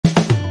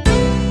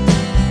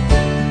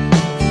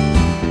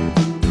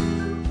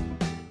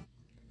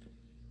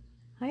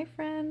Hi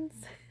friends!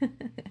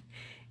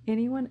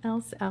 Anyone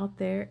else out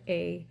there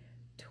a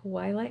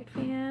Twilight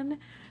fan?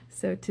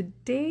 So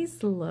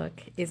today's look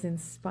is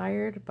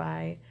inspired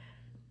by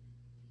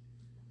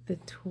the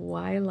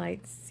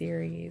Twilight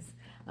series.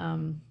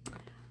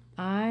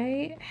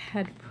 I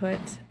had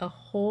put a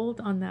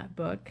hold on that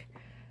book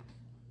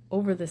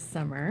over the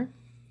summer.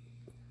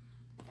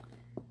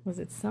 Was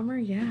it summer?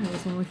 Yeah, it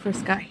was when we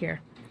first got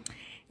here.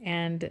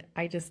 And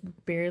I just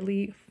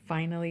barely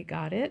finally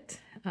got it.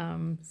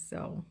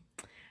 So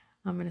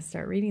I'm going to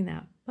start reading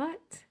that.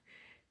 But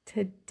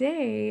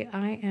today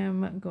I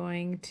am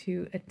going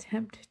to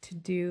attempt to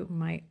do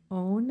my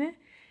own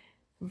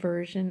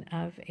version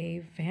of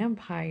a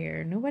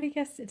vampire. Nobody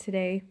guessed it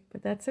today,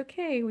 but that's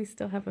okay. We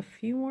still have a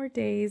few more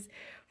days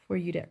for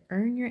you to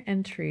earn your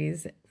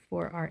entries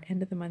for our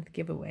end of the month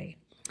giveaway.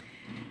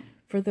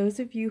 For those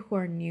of you who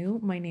are new,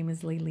 my name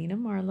is Laylina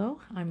Marlowe.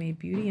 I'm a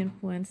beauty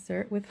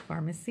influencer with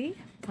Farmasi.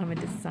 I'm a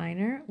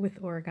designer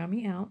with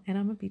Origami Owl, and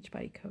I'm a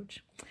Beachbody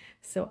coach.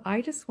 So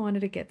I just wanted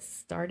to get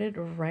started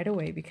right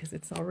away because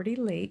it's already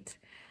late.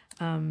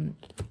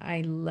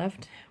 I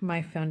left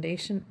my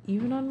foundation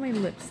even on my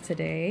lips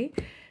today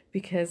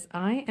because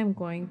I am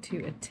going to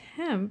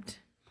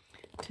attempt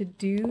to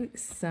do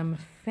some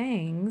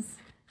fangs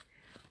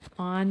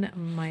on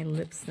my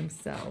lips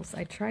themselves.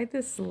 I tried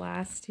this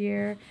last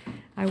year.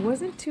 I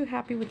wasn't too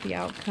happy with the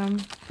outcome,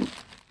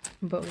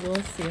 but we'll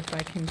see if I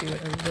can do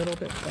it a little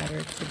bit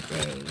better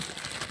today.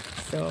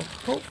 So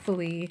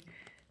hopefully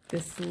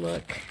this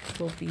look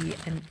will be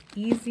an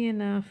easy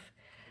enough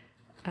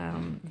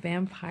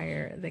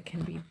vampire that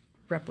can be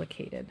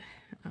replicated.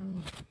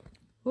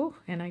 Oh,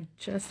 and I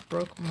just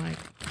broke my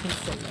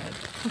pencil lead.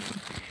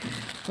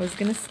 I was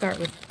going to start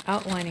with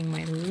outlining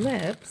my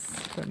lips,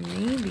 but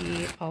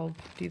maybe I'll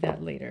do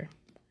that later.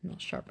 And I'll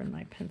sharpen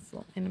my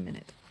pencil in a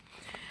minute.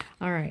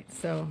 All right,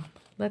 so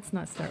let's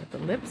not start with the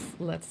lips.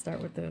 Let's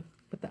start with the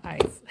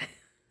eyes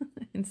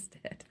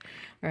instead.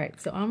 All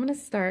right, so I'm going to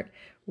start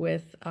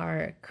with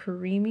our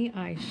creamy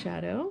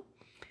eyeshadow.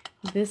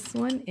 This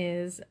one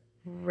is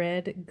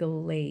Red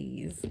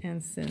Glaze,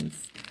 and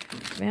since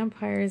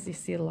vampires, you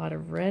see a lot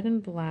of red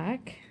and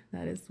black,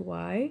 that is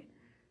why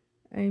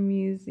I'm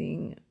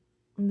using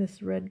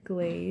this red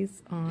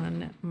glaze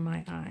on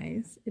my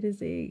eyes. It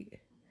is a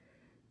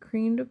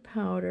cream to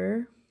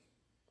powder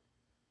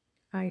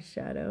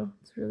eyeshadow.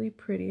 It's really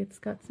pretty. It's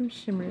got some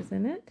shimmers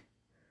in it.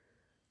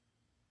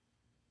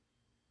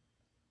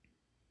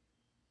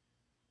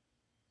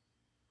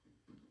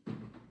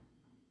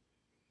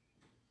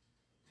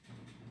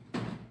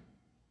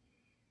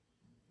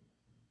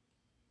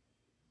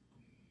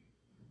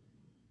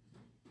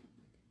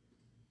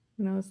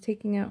 When I was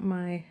taking out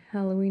my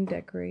Halloween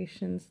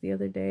decorations the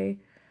other day,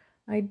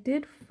 I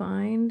did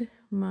find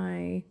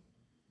I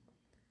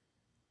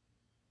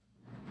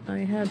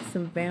had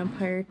some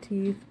vampire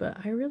teeth, but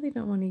I really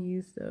don't want to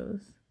use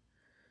those.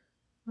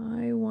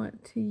 I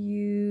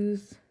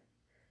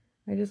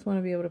just want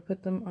to be able to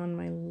put them on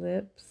my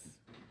lips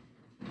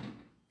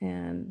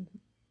and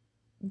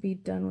be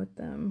done with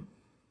them.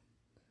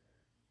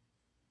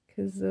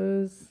 Because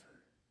those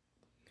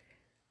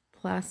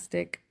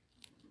plastic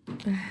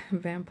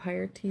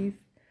vampire teeth,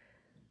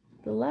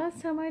 the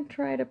last time I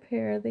tried a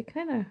pair, they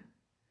kind of,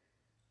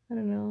 I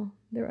don't know,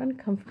 they're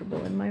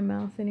uncomfortable in my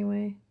mouth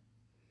anyway.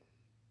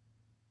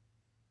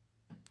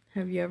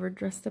 Have you ever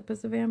dressed up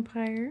as a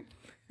vampire?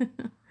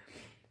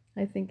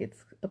 I think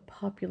it's a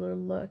popular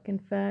look. In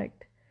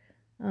fact,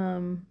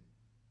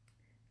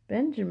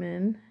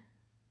 Benjamin,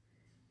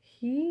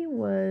 he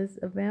was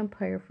a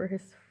vampire for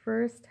his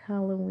first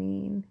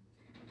Halloween.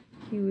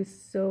 He was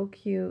so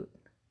cute.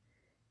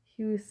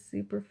 He was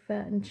super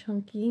fat and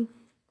chunky,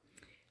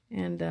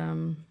 and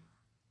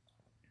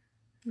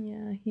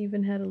yeah, he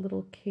even had a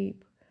little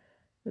cape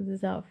with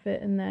his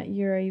outfit. And that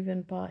year I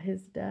even bought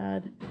his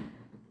dad,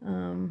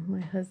 my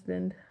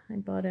husband, I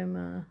bought him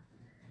a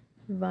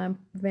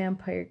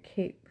vampire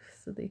cape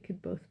so they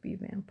could both be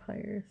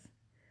vampires.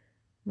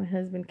 My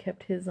husband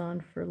kept his on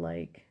for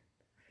like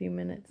a few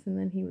minutes and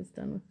then he was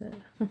done with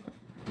it.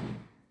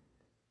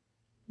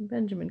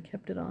 Benjamin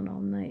kept it on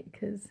all night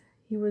because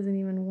he wasn't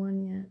even one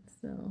yet,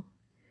 so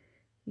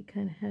he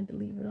kind of had to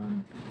leave it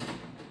on.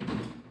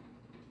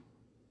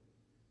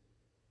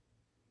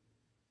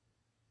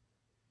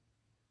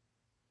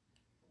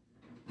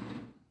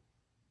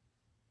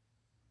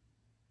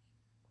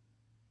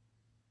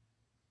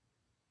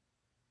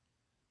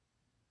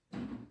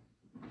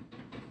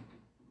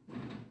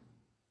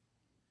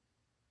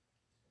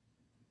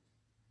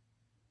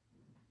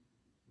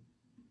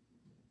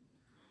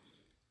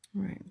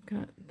 All right,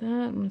 got that.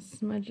 I'm going to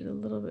smudge it a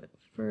little bit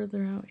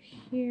further out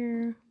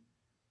here.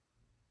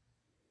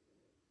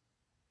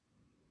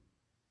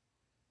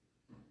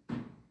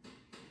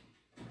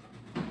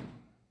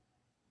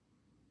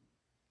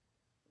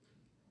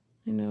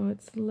 I know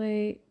it's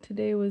late.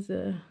 Today was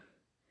a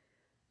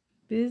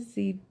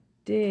busy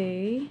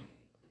day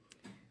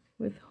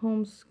with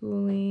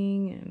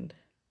homeschooling and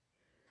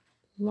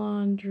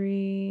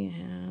laundry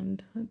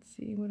and let's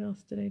see, what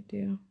else did I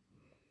do?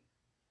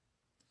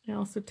 I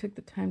also took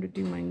the time to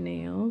do my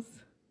nails.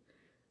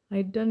 I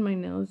had done my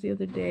nails the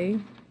other day,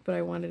 but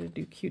I wanted to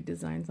do cute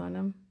designs on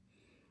them.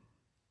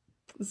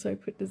 So I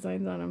put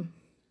designs on them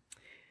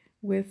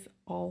with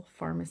all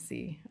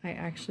Farmasi. I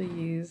actually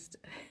used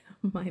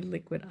my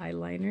liquid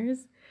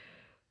eyeliners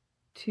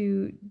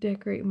to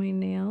decorate my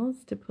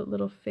nails, to put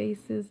little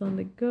faces on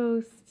the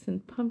ghosts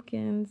and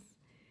pumpkins.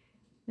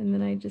 And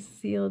then I just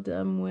sealed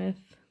them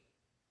with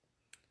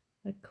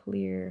a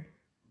clear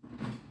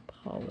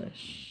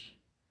polish.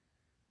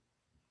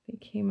 They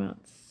came out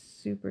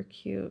super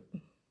cute.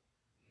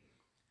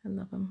 I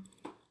love them.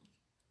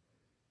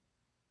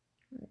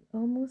 We're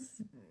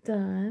almost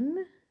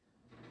done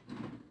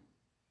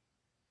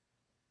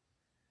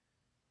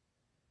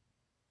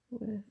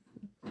with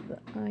the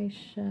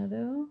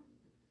eyeshadow.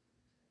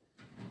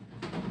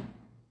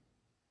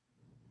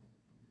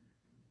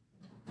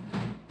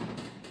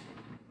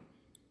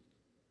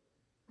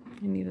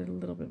 I needed a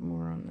little bit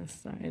more on this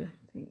side,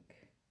 I think.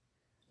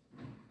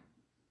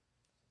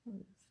 Not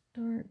as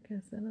dark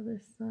as that other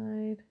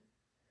side.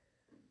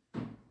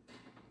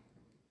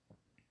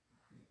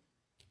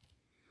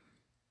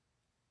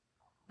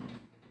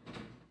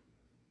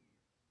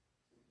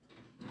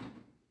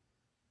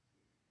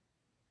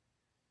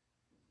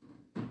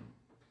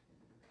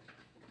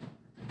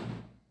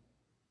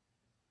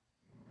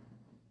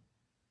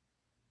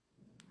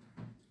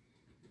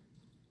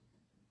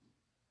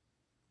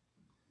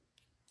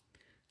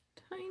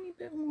 Tiny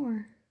bit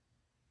more.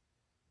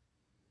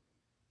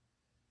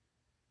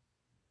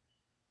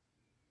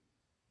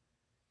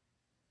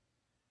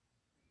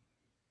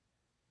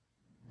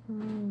 All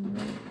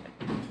right.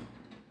 I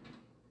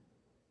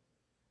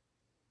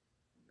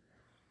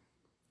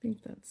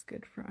think that's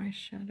good for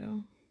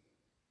eyeshadow.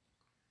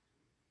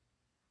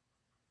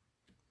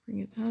 Bring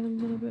it out a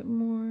little bit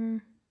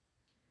more.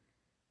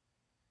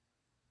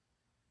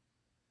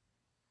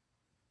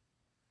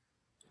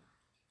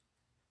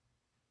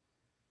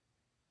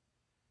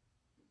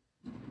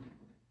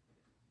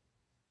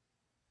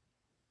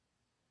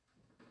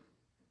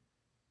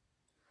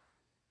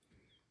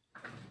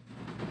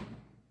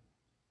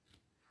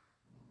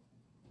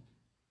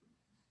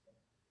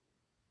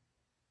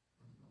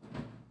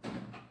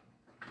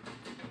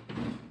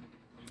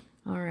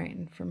 All right,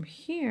 and from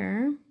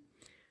here,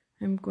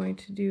 I'm going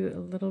to do a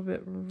little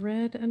bit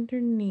red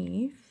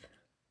underneath.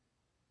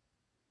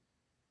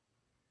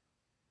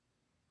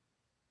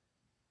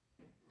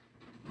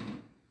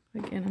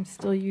 Again, I'm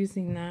still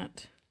using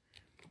that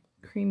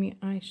creamy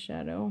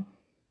eyeshadow.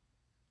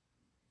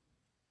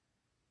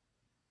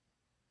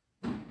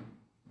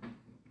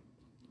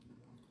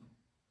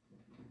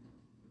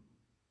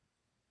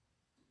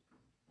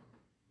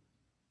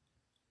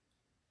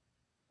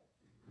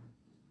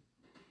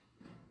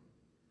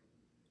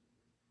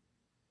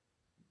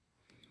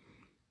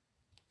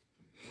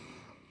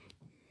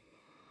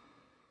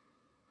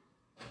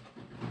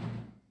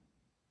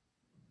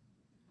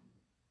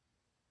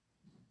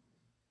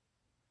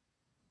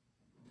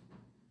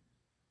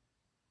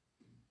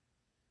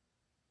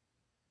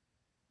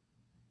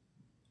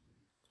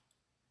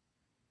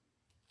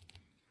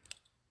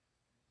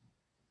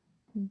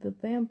 The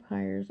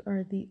vampires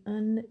are the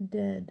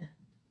undead.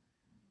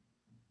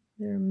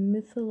 They're a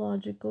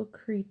mythological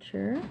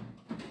creature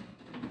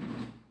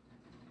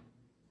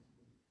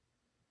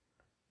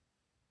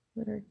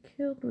that are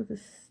killed with a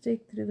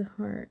stake through the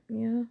heart.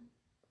 Yeah.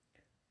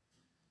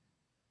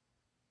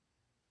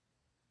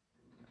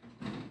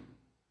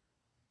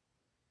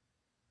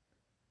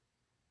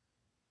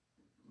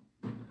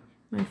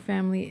 My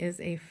family is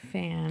a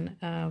fan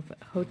of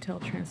Hotel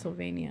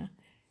Transylvania.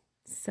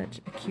 Such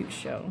a cute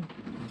show.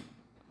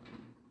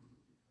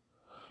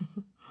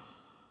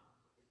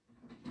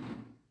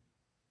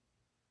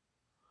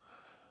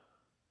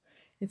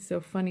 It's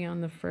so funny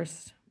in the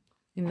first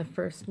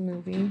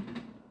movie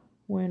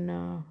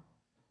when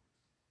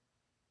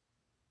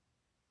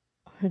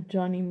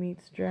Johnny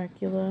meets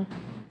Dracula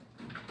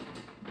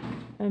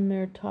and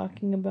they're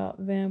talking about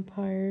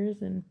vampires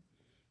and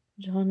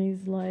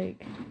Johnny's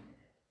like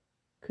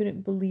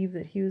couldn't believe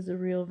that he was a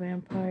real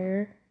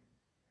vampire,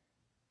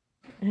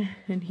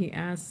 and he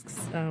asks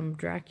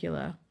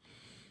Dracula,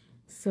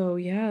 so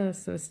yeah,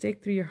 so a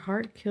stake through your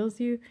heart kills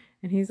you?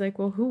 And he's like,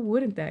 well, who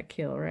wouldn't that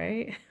kill,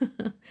 right?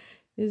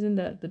 Isn't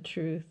that the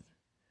truth?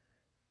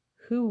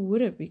 Who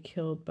wouldn't be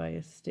killed by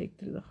a stake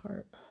through the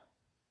heart?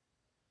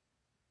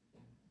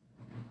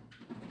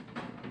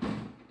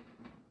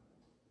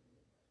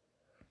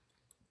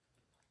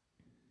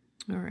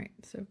 All right,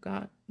 so I've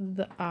got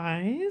the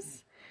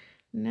eyes.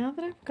 Now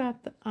that I've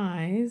got the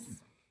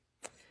eyes,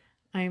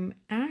 I'm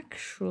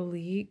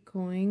actually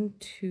going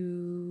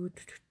to,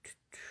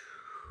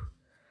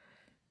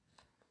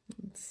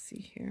 let's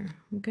see here.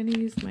 I'm going to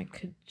use my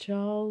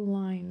Kajal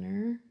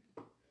liner.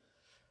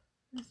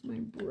 Where's my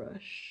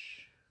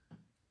brush?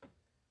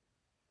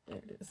 There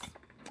it is.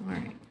 All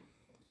right.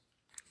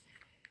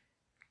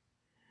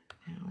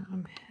 Now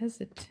I'm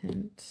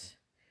hesitant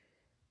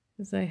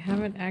because I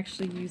haven't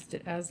actually used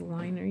it as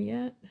liner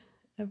yet,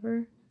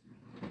 ever.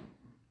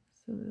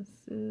 So this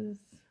is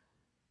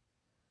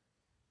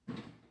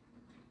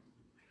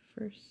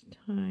First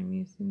time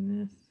using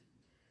this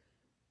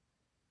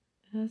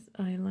as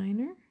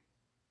eyeliner.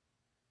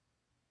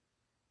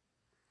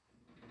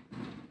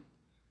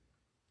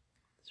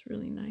 It's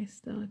really nice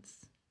though,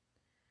 it's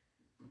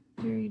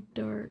very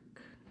dark.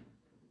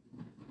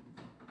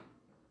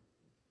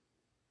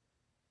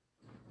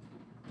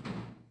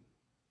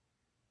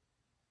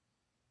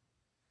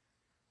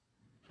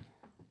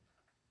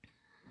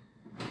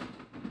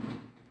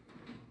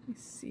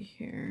 Let's see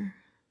here.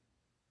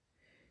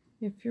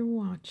 If you're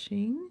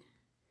watching,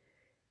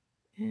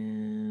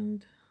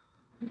 and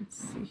let's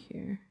see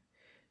here,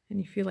 and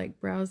you feel like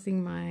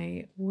browsing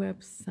my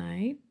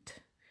website,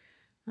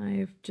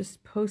 I've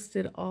just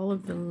posted all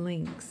of the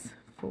links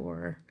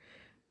for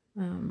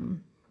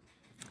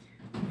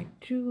my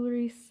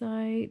jewelry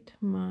site,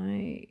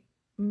 my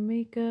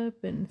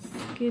makeup and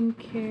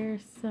skincare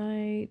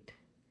site.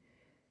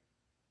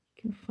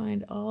 You can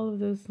find all of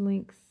those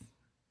links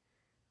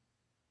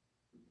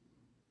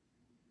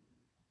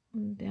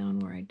down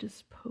where I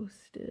just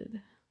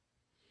posted.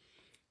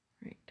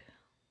 Right.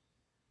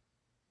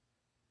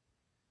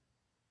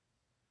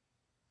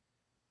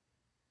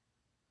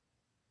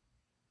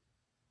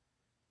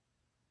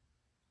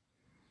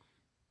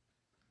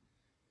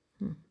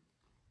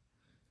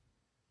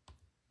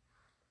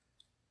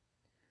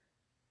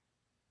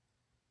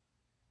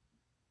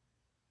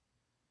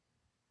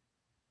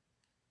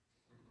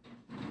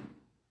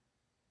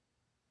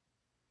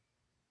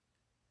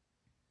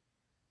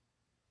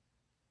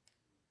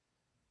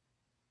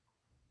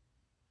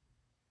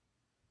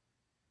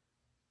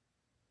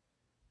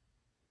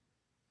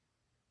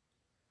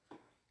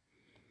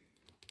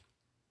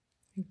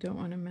 I don't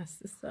want to mess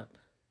this up.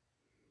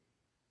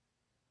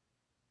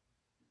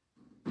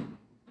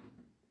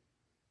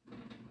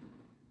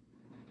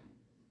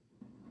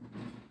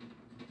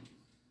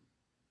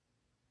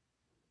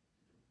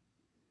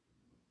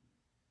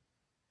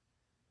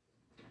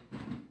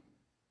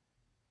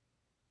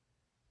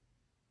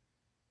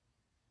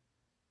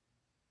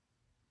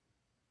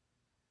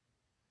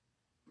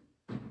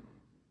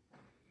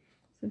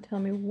 So tell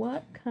me,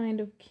 what kind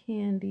of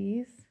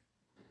candies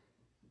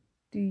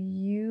do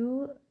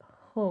you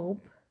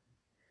hope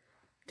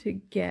to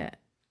get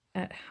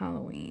at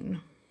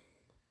Halloween?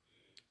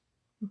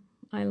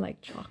 I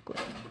like chocolate.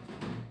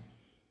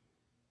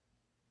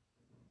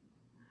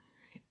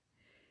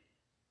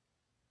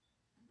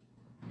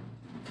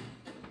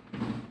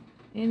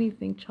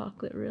 Anything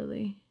chocolate,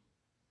 really.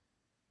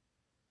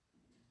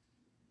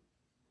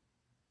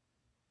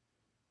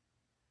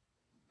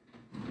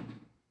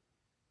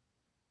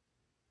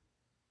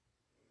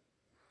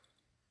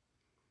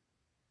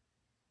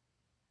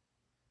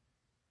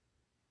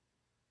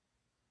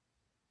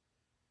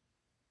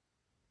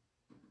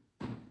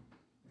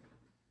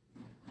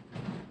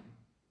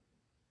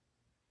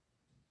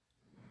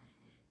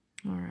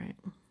 All right,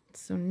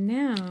 so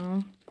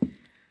now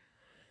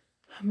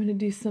I'm going to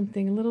do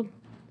something a little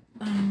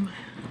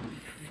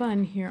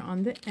fun here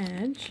on the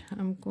edge.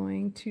 I'm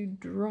going to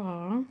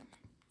draw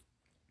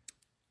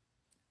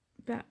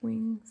bat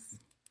wings.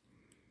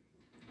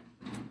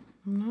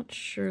 I'm not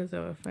sure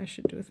though if I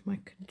should do it with my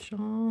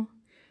𝗏𝗏𝗏.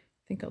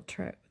 I think I'll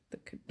try it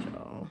with the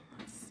𝗏𝗏𝗏.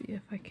 Let's see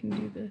if I can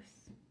do this.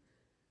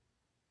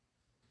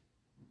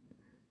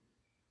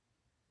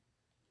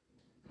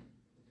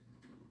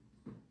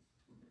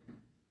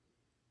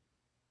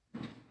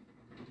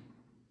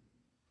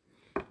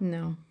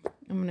 No,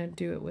 I'm going to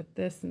do it with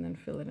this and then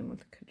fill it in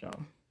with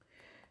𝗏𝗏𝗏,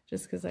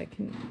 just because I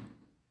can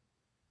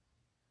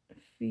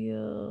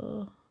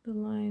feel the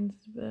lines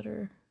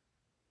better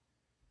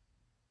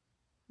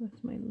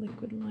with my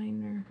liquid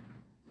liner.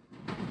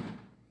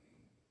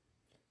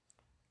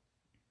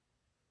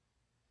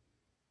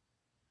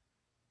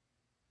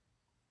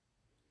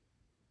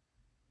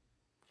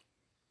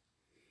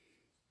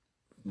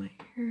 Put my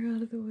hair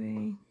out of the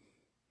way.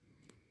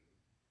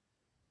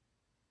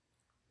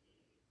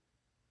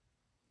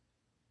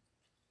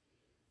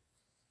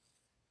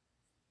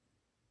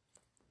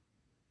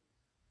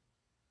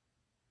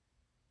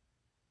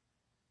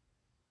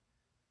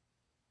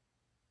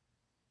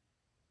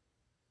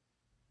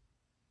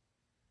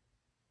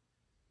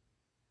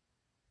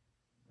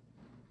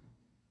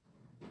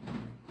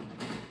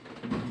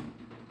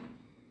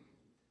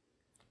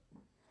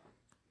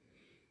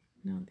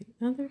 Now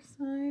the other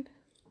side.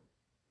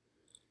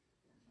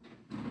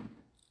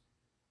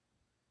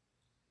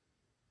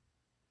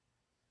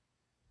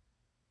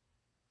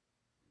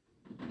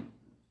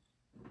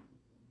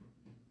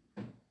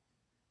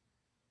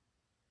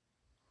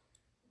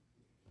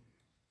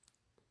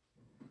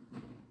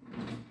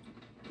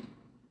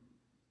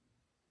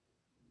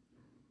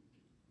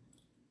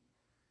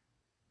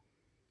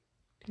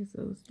 Do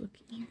those look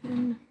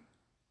even?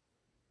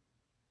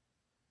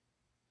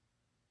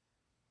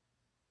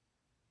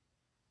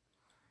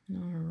 All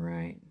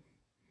right,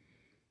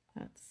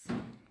 that's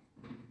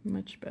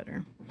much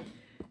better.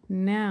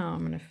 Now I'm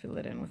going to fill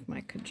it in with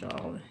my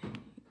kajal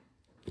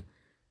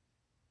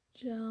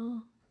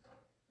gel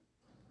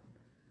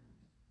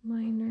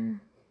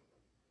liner.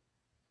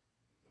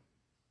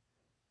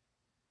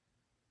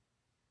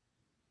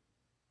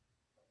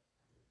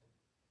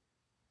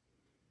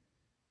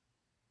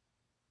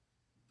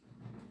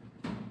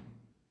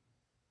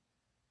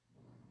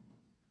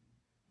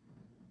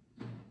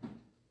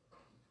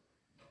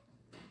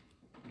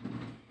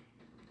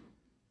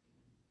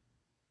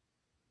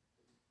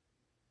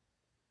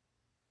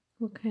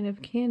 What kind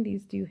of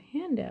candies do you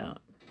hand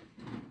out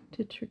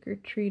to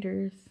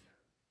trick-or-treaters?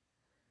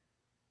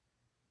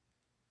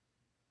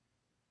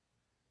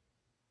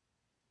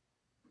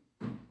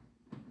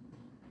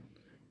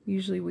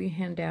 Usually we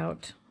hand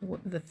out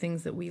the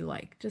things that we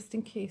like, just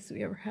in case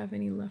we ever have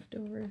any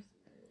leftovers.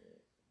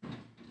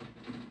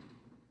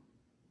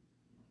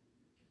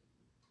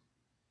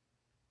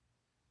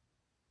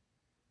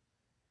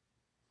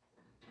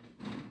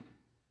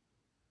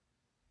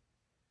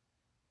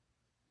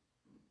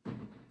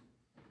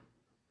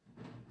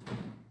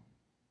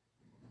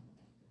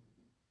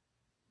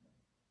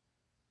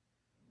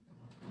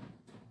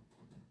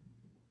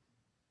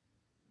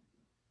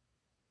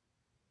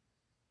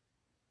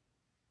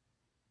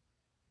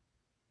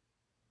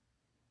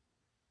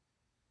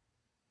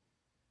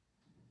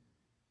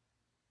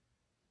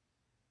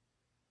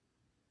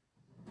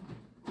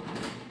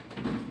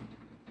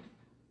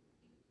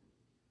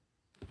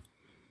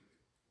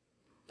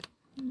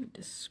 Let me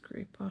just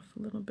scrape off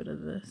a little bit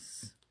of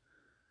this.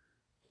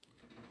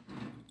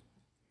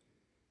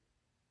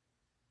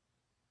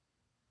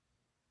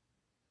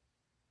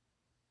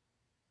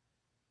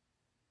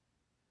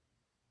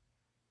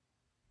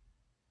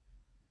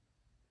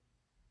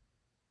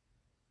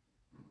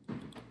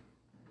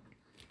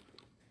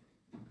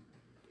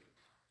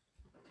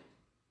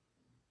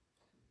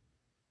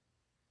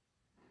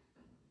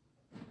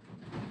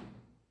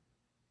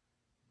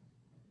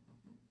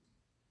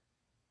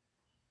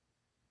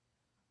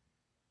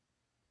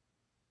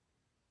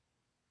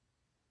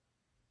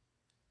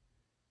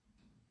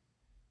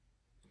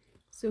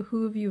 So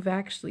who of you have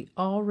actually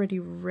already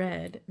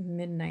read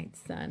Midnight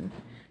Sun?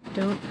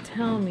 Don't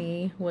tell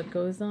me what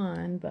goes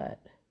on, but,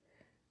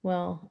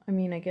 well, I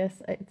mean, I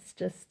guess it's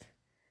just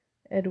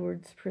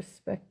Edward's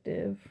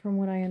perspective from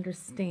what I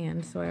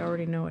understand, so I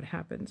already know what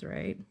happens,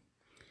 right?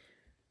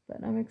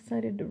 But I'm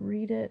excited to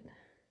read it.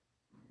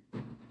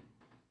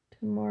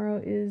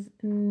 Tomorrow is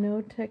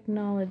no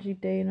technology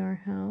day in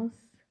our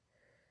house,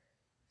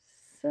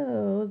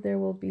 so there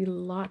will be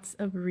lots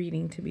of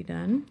reading to be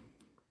done.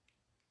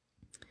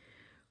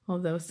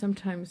 Although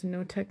sometimes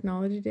no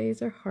technology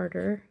days are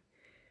harder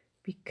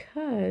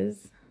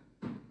because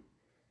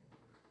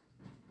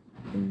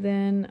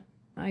then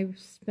I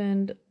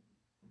spend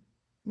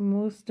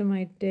most of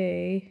my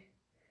day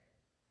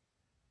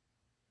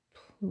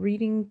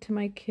reading to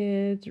my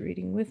kids,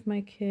 reading with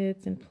my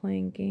kids, and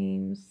playing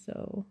games.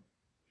 So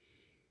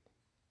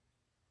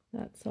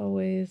that's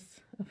always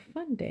a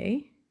fun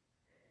day.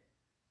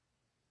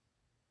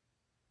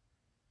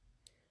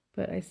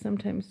 But I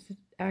sometimes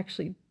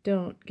actually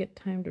don't get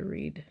time to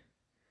read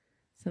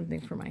something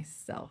for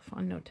myself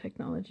on no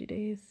technology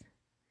days.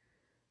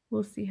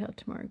 We'll see how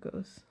tomorrow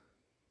goes.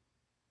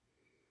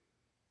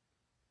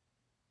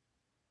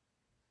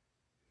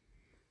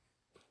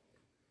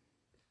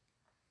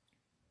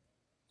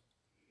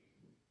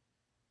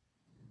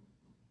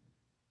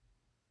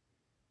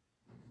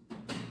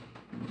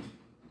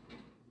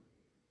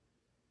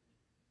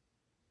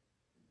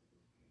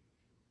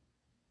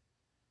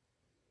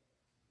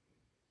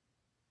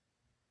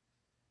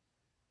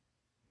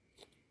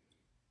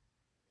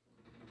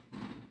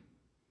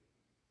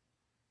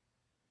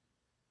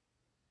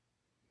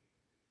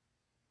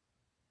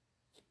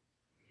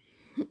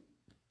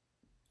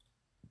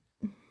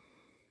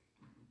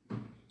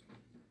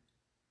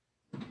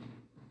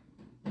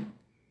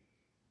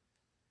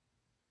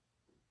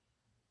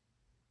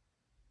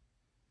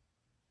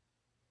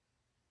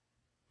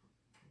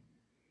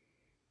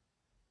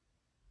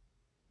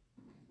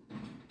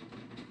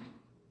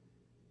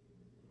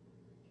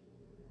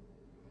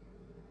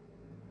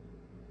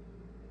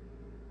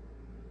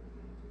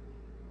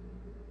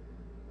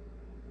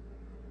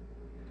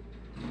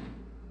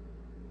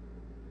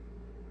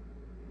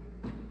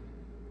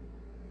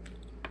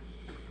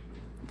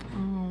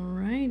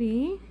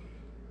 Alrighty.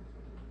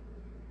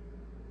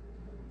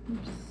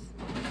 Oops.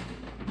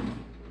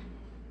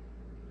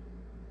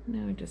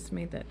 Now I just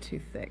made that too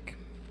thick.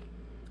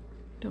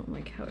 Don't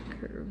like how it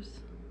curves.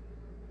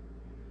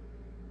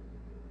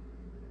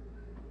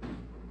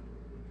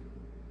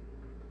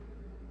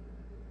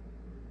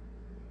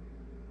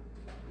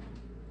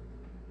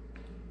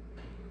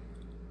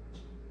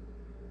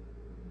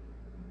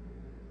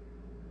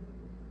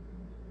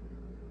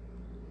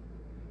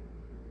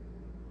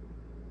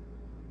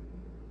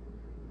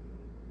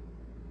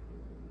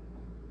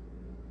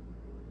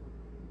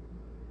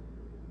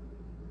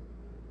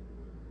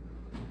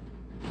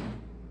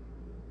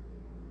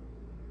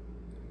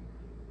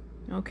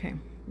 Okay,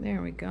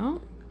 there we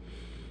go.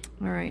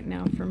 All right,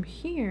 now from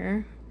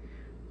here,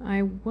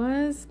 I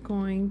was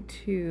going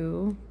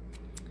to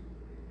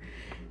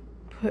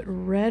put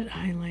red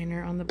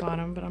eyeliner on the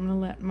bottom, but I'm gonna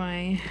let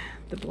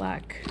the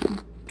black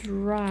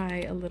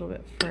dry a little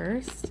bit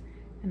first,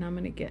 and I'm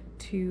gonna get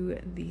to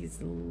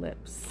these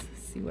lips,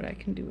 see what I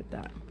can do with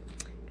that.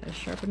 Gotta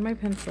sharpen my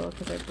pencil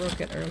because I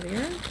broke it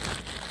earlier.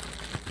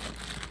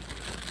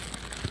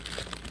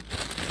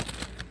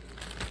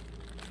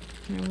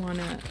 I want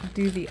to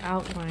do the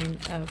outline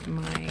of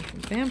my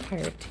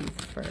vampire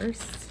teeth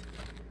first.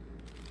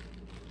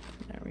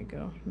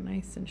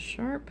 nice and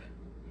sharp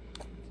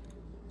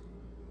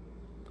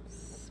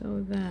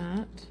so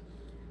that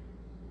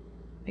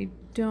I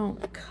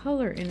don't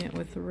color in it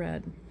with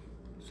red.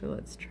 So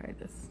let's try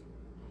this.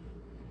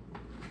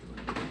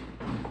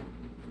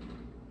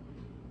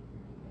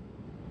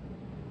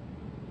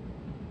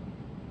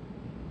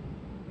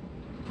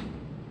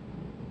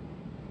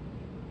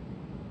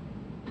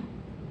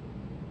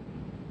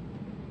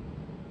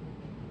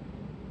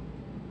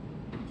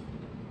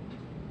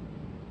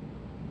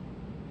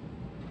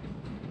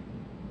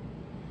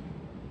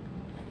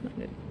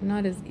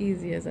 Not as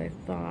easy as I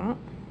thought.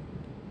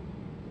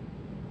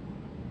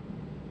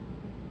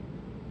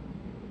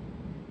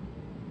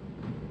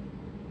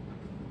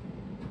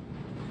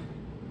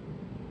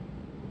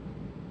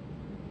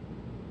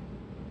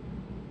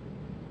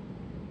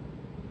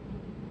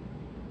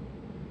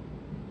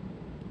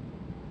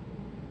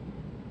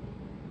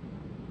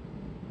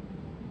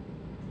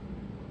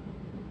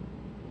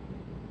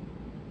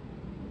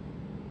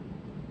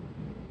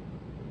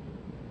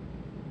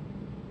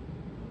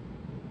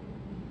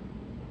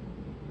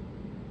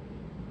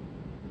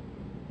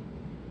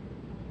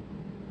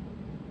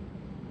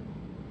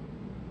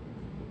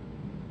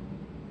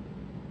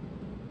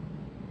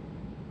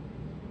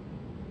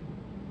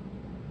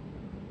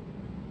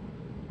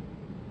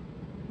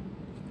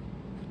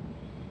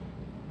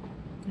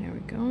 There we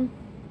go. Now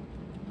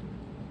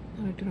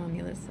I'll do it on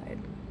the other side.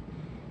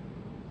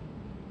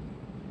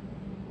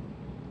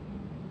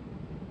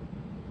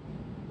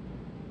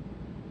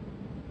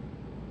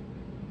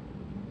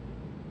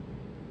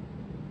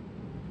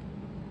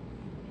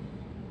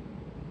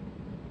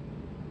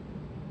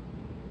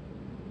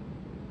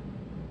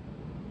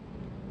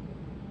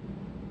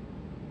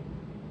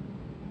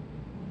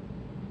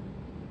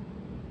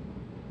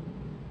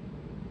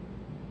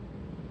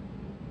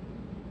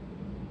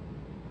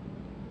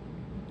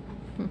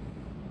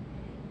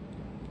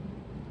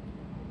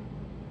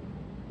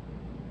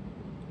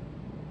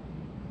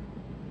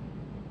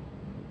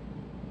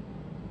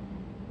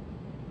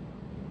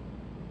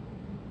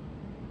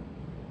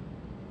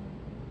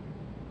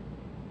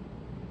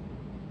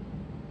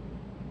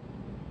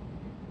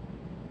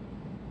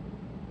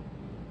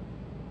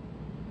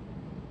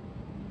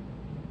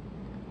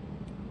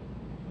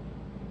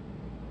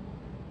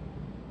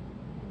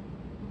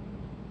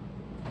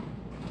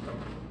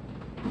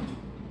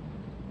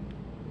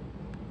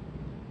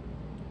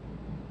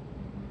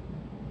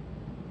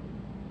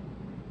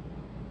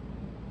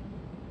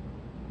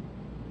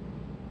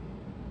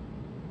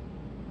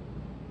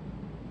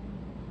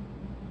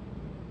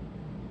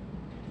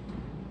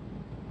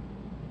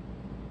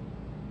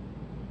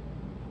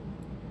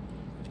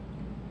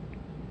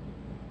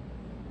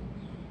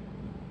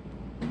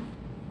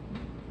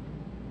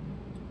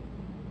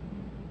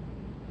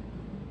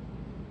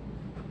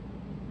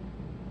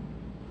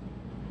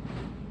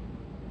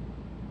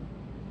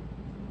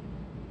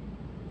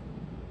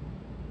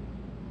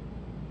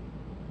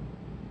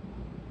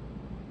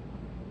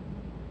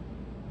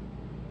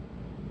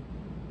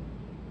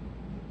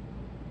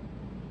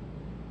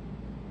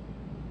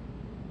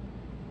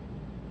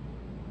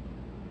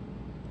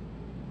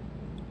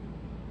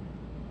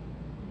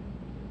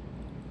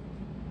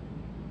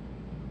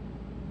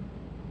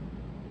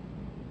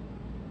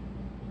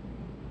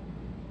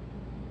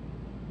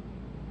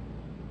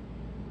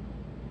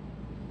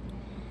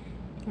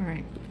 All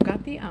right,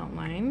 got the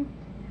outline.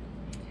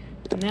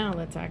 Now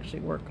let's actually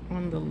work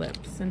on the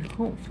lips, and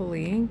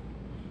hopefully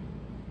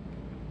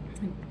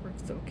it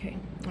works okay.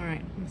 All right,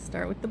 I'm gonna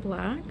start with the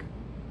black.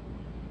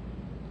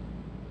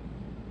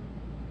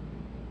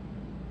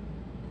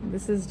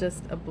 This is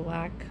just a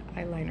black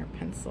eyeliner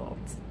pencil.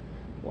 It's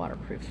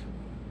waterproof.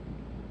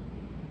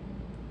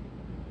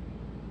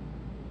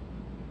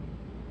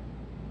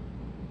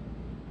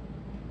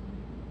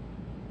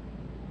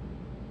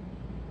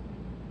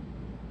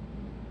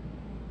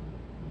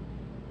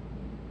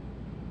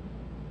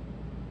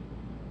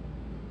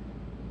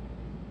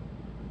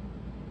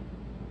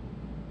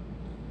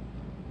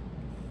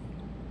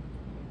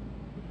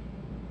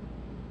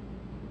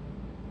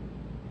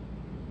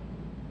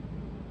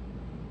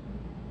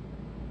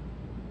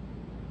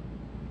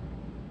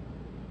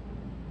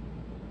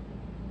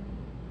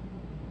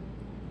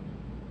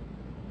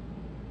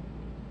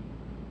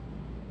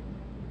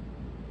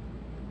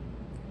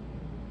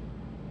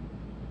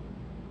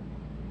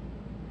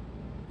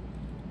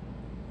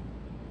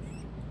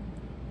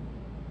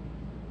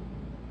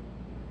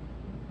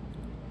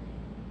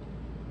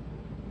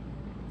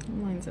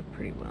 Lines up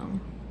pretty well.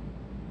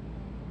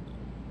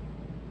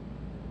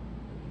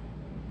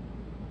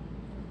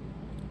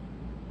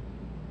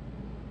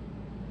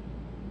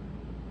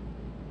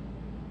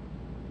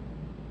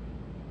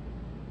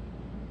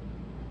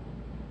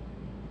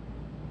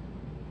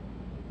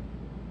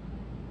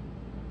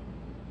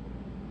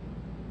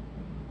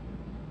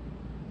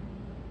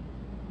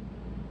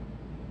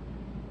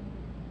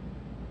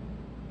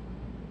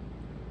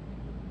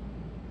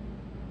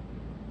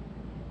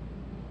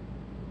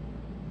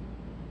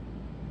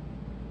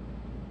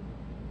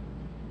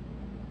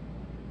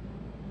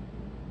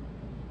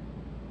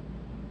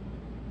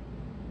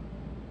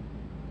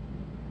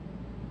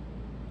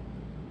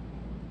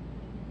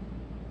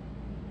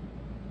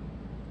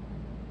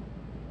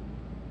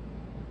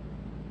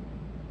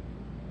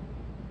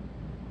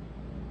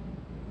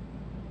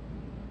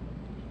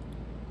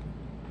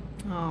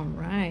 All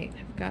right,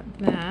 I've got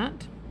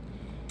that.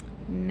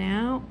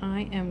 Now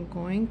I am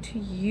going to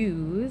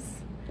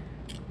use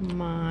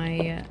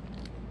my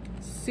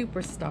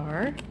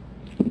Superstar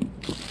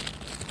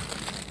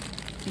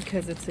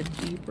because it's a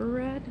deeper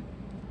red.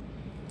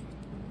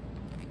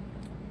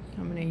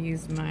 I'm going to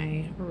use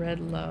my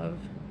Red Love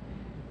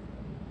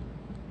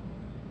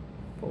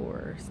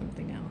for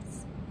something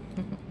else.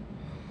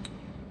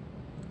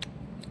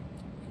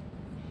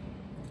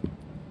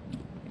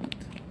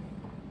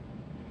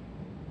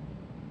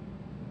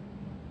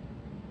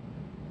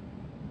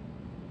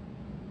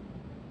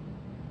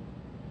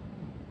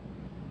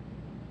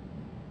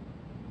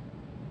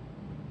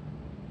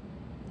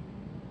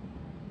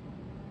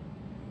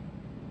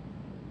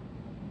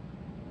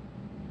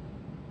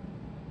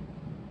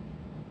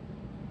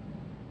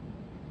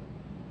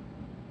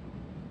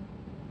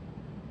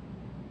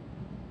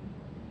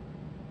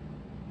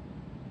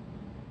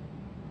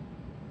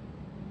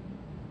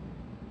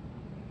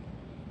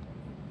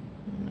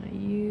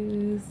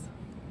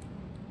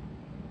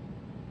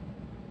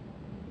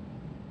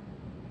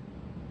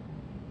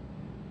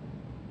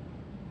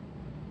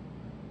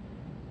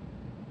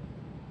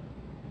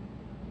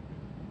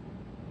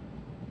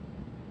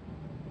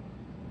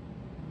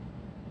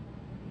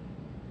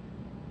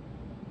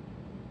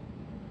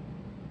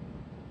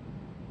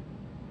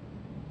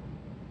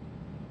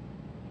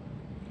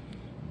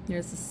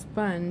 There's a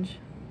sponge,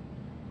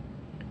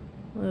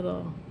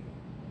 little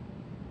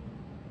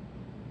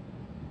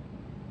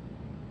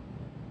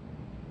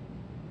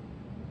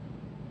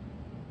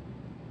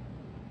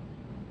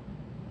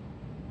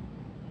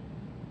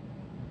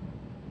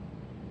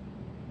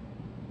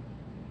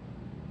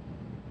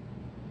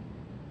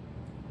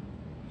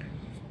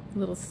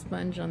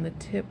sponge on the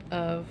tip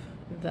of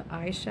the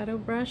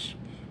eyeshadow brush.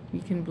 You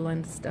can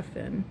blend stuff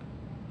in.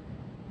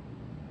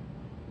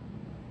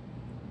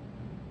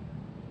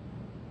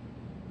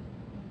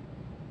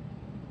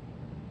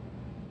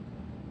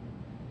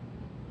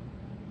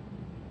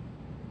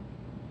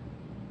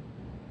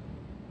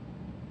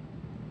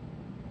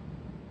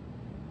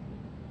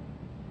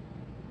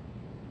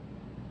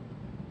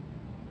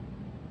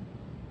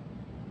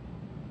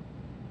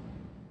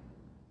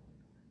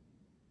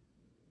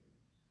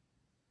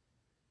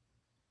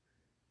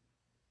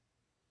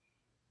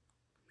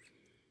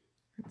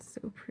 That's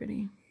so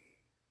pretty.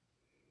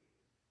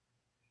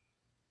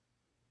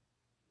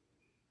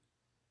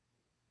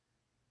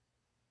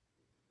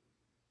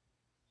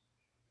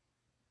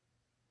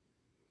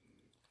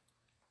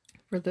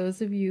 For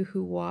those of you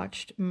who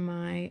watched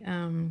my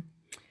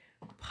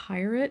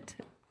pirate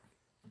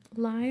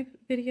live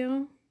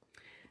video,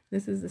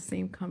 this is the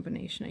same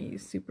combination. I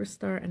use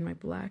Superstar and my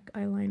black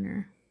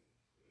eyeliner.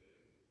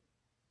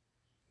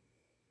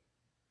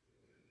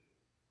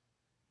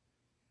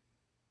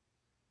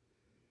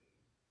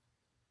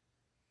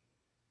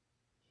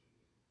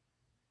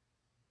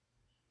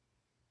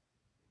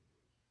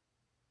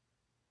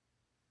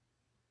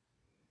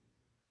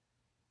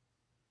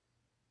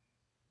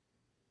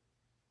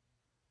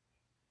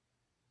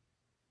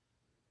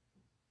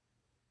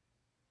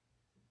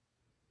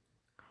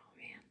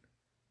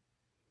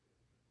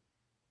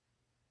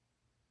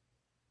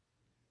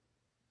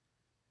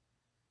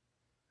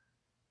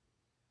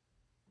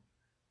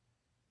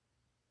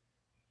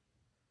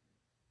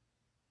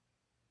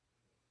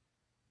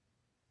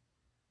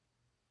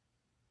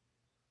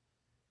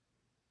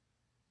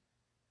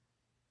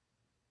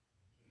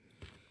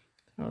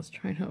 I was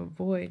trying to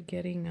avoid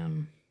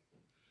getting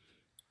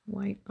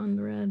white on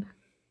the red,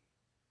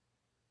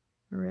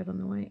 or red on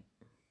the white.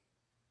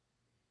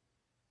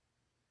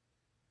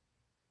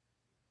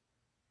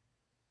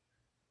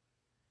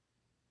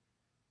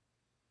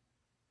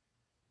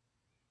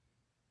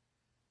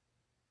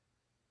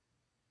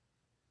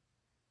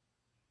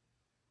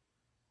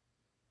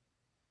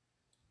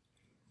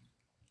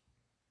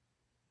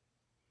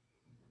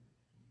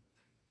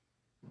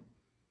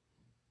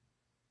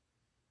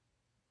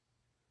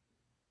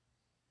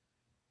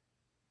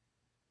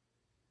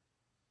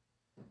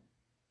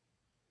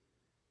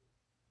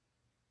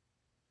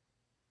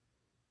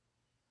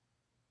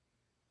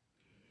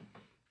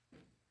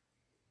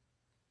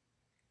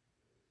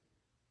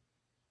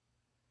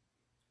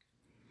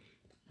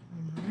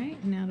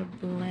 Now to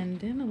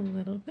blend in a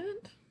little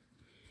bit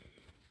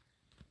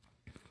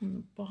on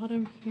the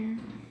bottom here.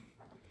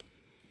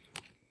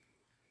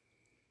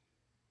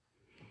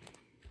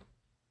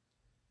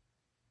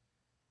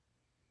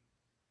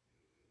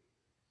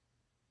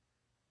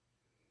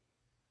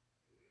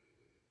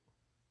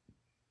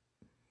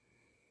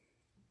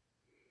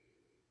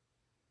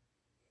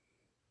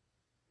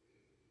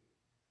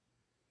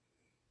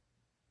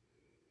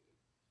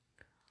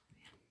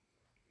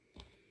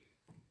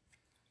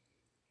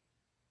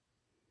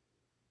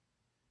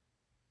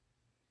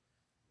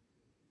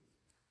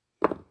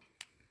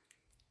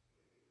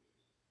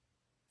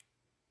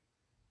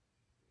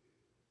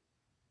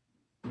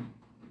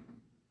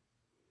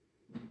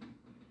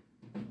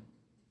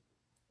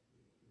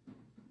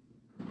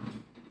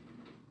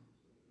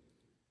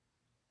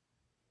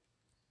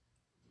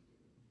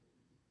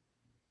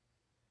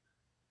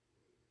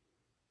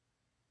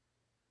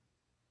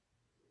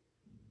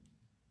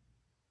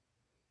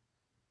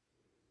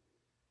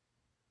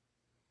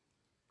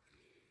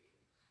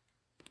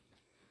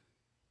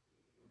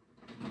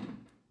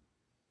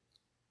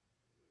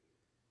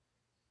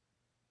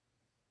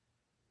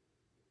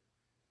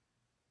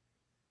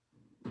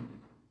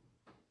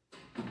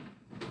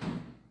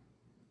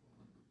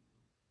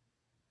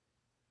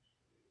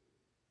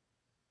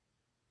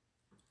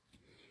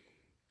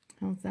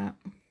 How's that?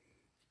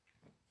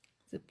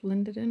 Is it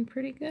blended in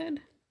pretty good?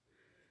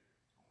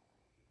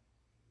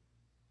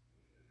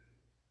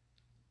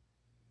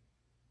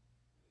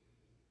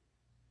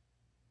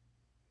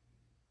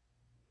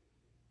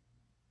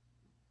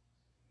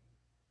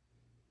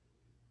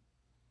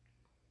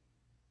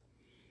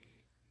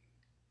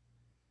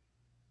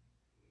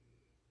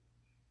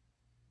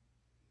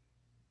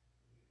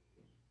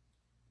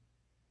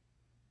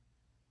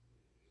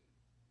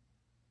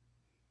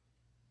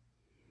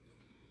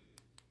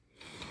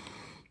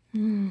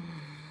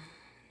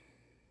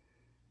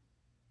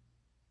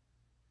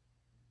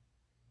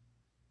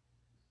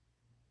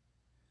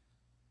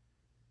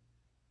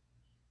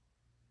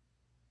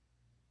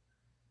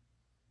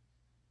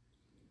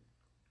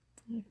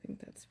 I think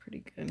that's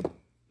pretty good.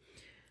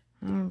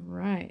 All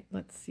right,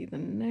 let's see the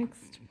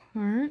next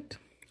part.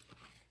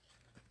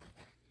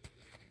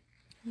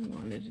 I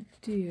wanted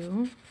to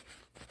do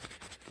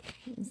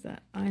is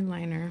that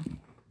eyeliner,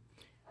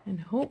 and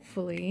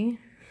hopefully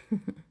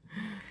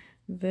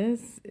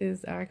this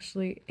is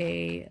actually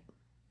a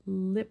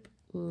lip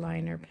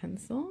liner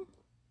pencil.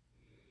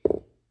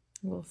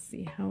 We'll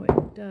see how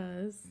it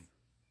does.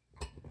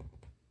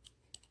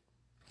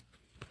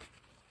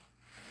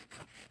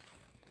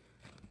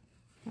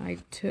 I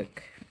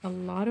took a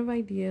lot of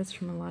ideas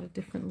from a lot of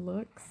different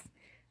looks,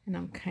 and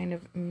I'm kind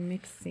of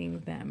mixing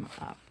them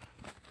up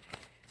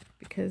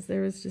because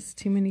there was just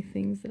too many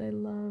things that I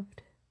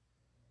loved.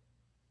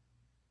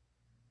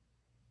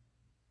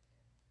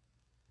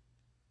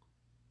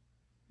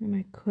 And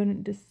I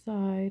couldn't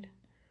decide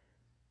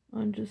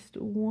on just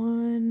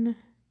one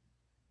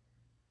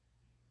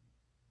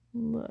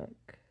look.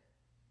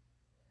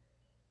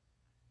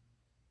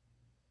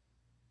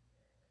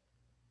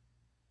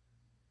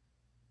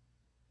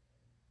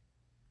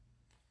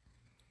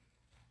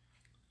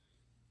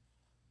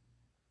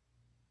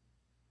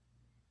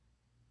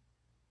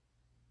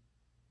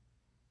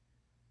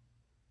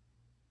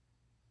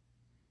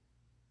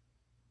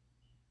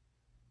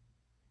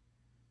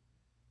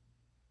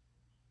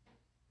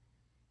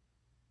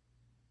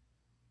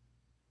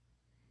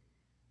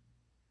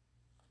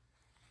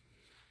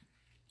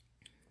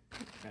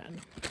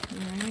 Red. All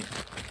right.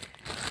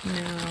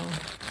 Now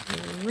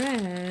the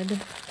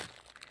red.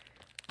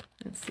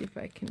 Let's see if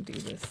I can do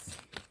this.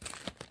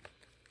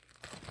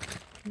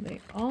 They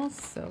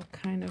also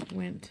kind of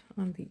went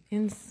on the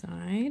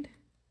inside.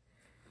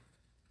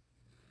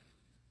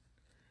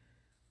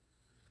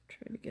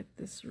 Try to get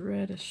this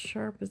red as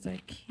sharp as I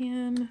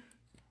can.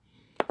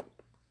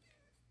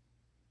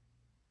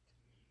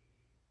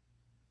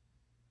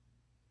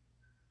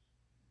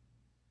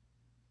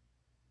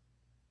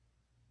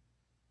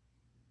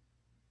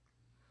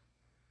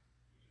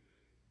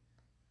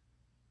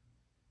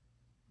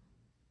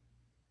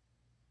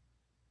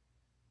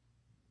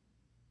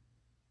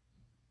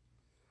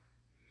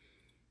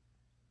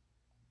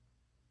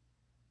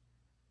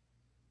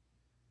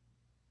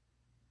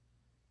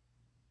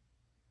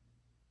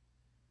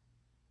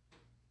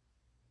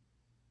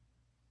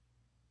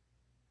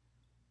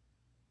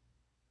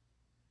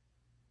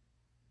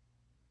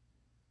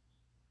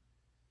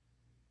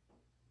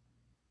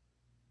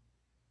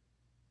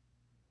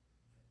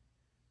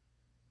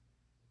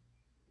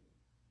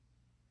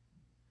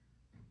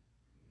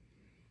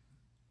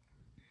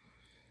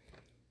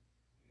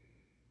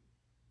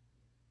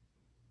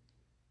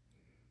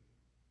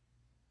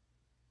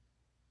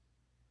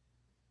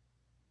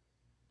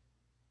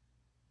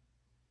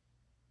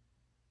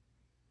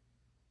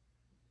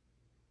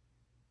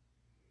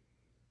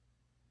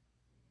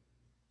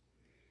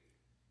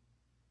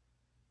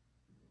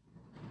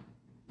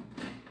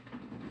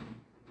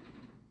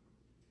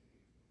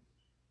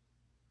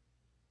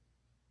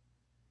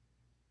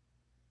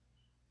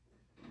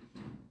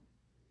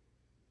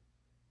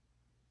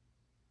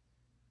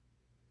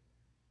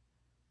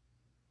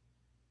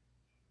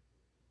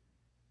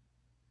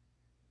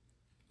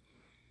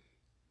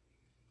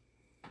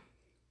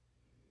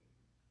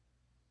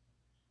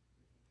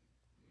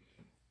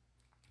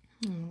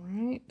 All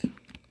right.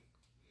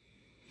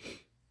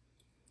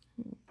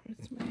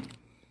 Where's my...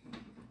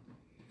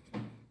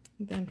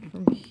 Then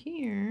from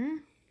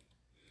here,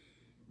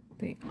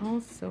 they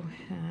also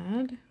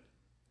had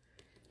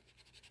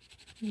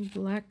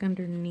black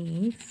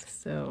underneath,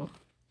 so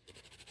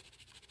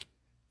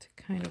to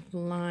kind of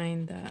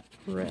line that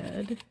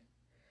red.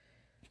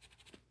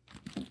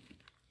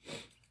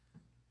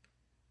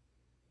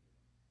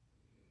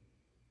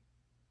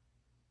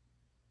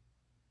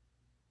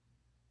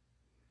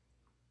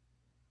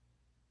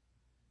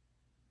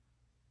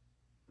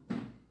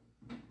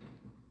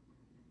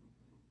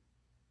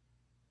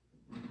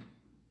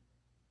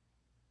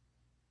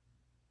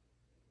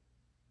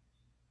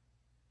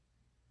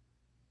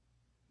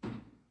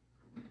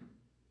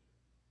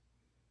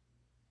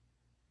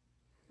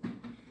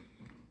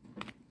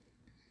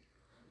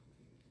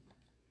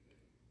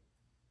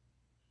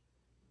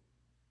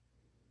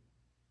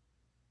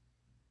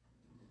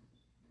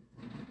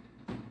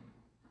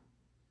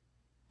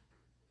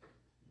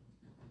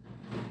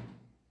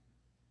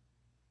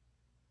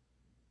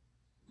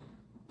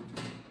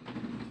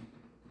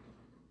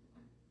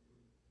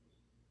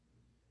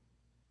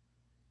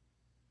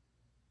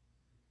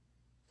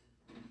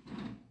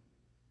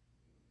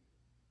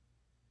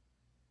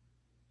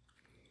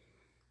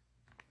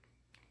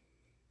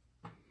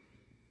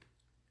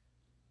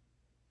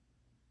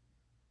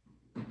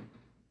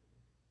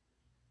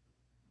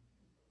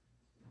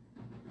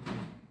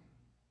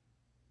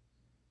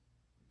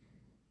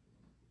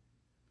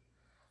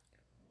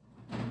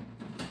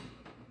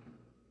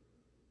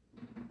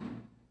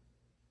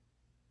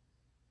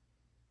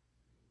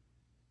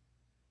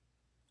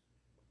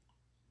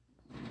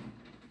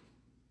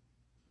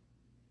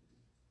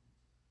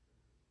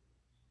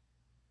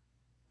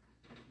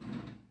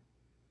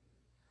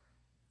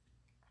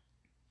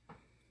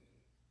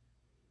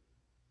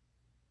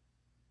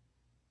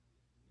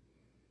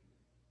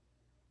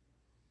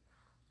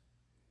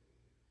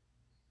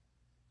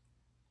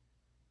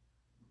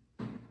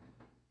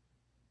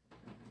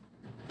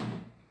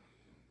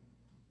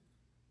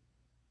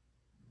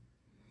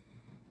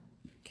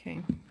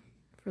 Okay,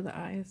 for the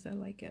eyes, I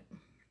like it.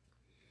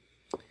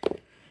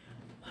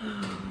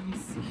 Let me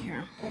see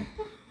here.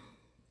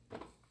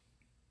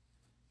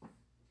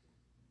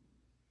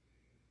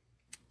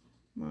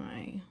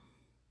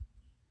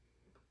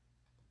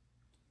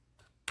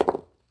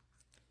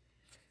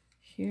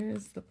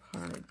 Here's the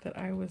part that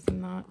I was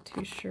not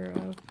too sure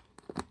of.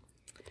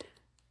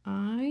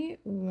 I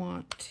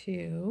want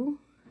to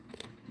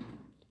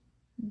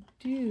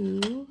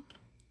do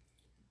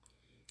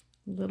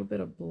a little bit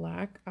of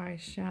black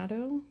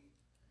eyeshadow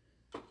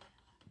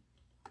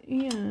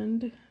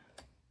and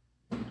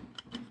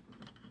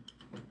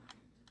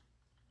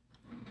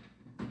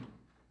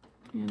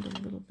a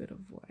little bit of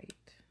white.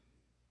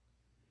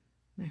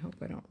 I hope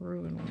I don't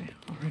ruin what I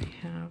already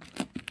have.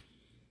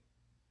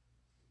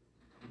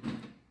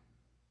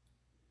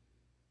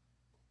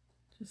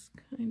 Just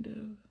kind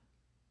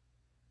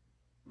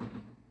of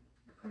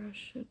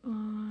brush it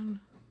on.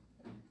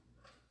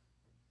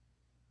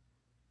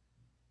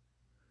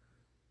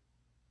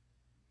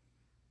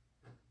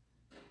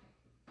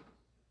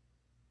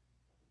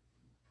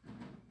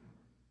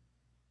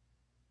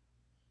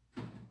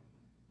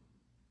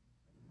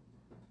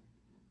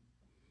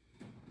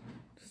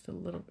 Just a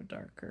little bit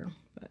darker,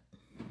 but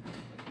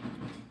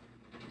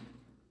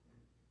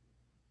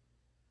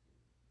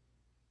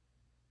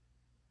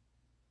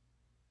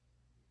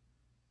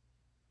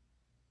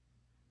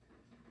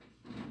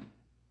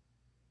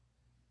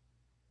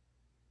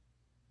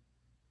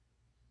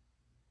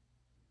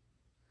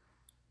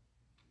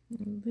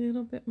a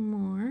little bit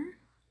more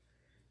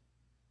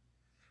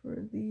for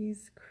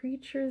these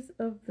creatures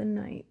of the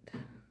night.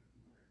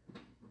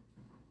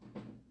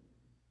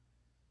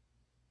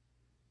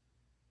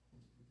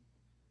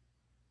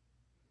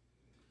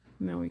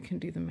 Now we can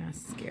do the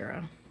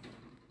mascara.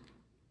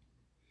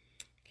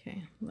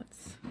 Okay,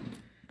 let's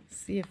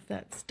see if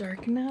that's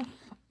dark enough.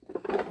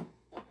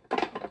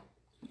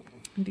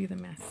 Do the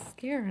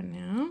mascara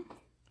now.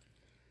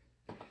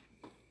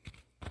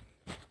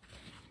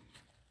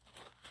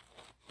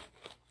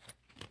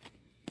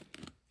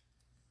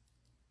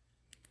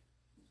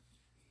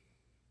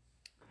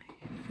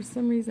 For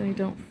some reason, I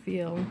don't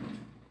feel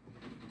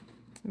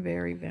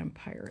very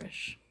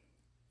vampire-ish.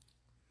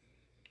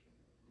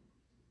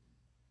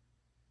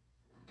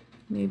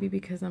 Maybe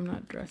because I'm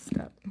not dressed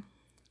up.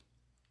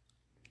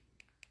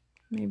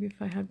 Maybe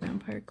if I had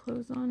vampire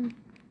clothes on.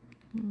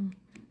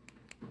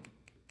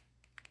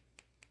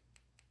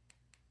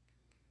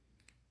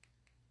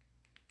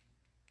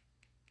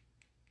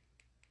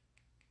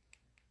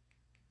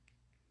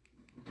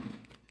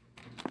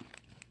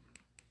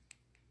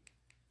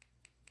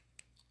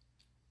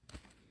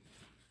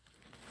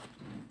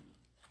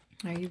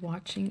 Are you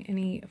watching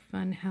any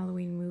fun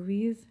Halloween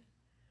movies?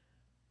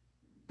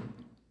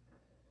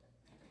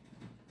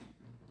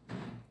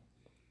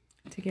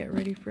 To get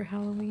ready for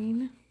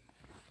Halloween?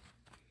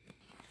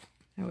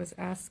 I was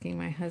asking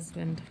my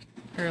husband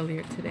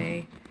earlier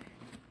today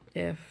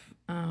if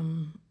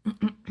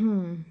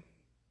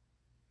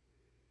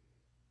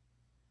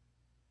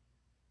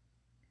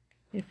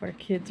if our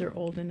kids are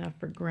old enough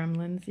for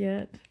Gremlins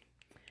yet.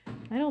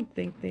 I don't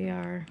think they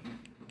are.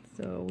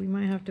 So we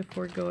might have to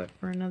forego it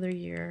for another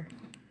year,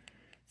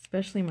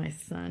 especially my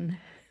son.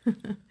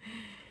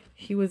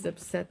 He was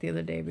upset the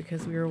other day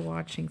because we were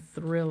watching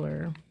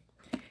Thriller.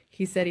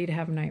 He said he'd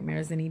have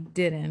nightmares and he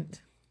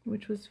didn't,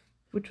 which was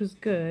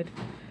good.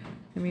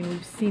 I mean,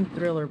 we've seen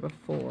Thriller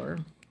before,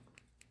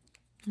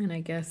 and I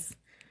guess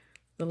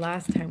the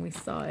last time we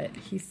saw it,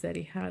 he said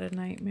he had a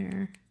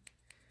nightmare,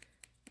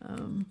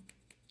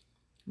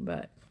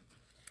 but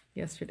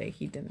yesterday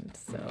he didn't,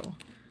 so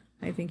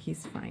I think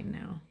he's fine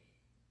now.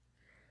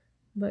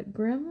 But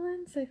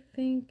Gremlins, I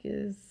think,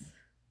 is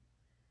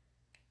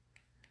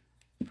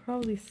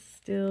probably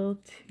still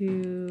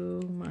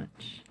too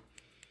much.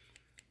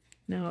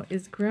 Now,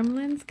 is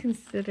Gremlins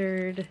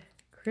considered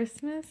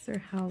Christmas or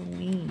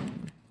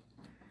Halloween?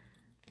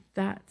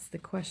 That's the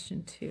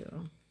question,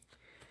 too.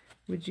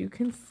 Would you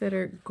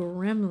consider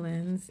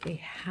Gremlins a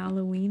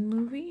Halloween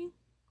movie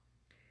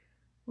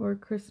or a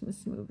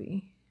Christmas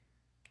movie?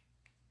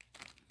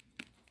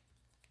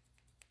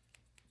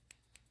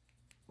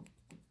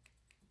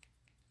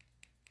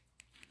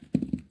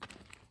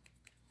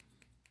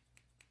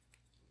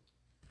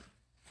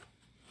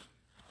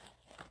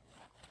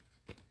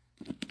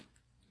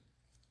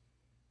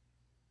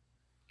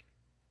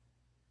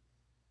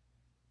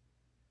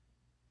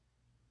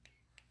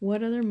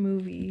 What other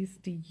movies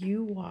do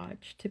you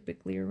watch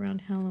typically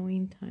around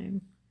Halloween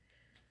time?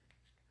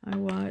 I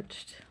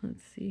watched,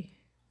 let's see,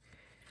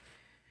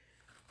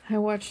 I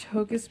watched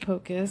Hocus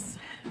Pocus,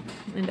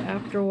 and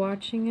after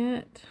watching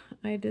it,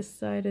 I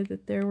decided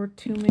that there were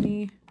too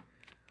many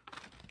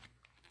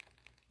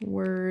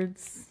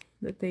words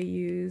that they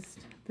used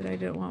that I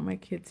didn't want my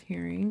kids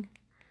hearing.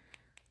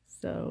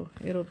 So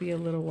it'll be a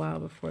little while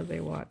before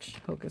they watch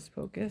Hocus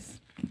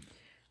Pocus.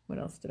 What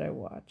else did I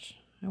watch?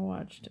 I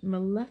watched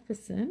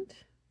Maleficent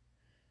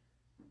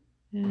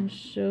and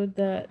showed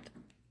that,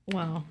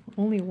 well,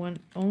 only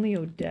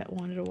Odette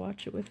wanted to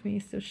watch it with me,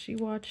 so she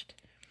watched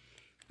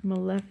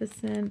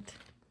Maleficent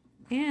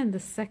and the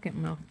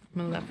second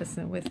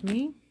Maleficent with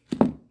me.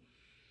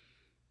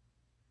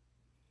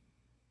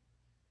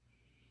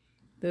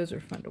 Those are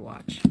fun to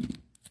watch.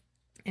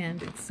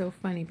 And it's so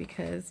funny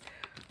because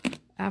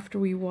after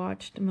we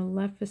watched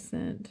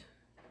Maleficent,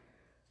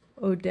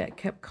 Odette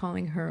kept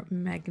calling her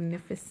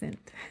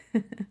magnificent,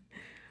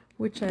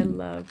 which I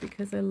love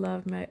because I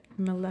love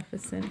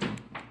Maleficent.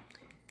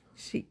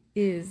 She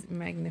is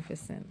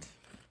magnificent.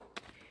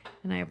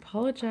 And I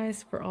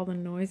apologize for all the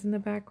noise in the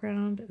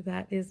background.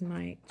 That is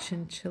my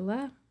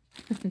chinchilla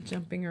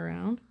jumping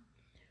around,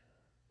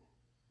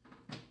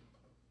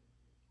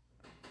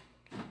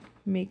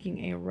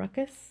 making a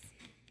ruckus.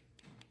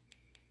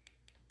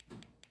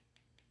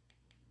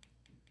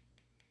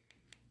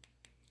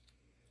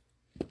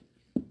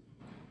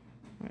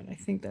 All right, I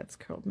think that's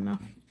curled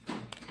enough.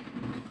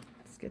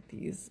 Let's get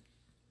these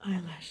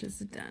eyelashes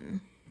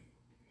done.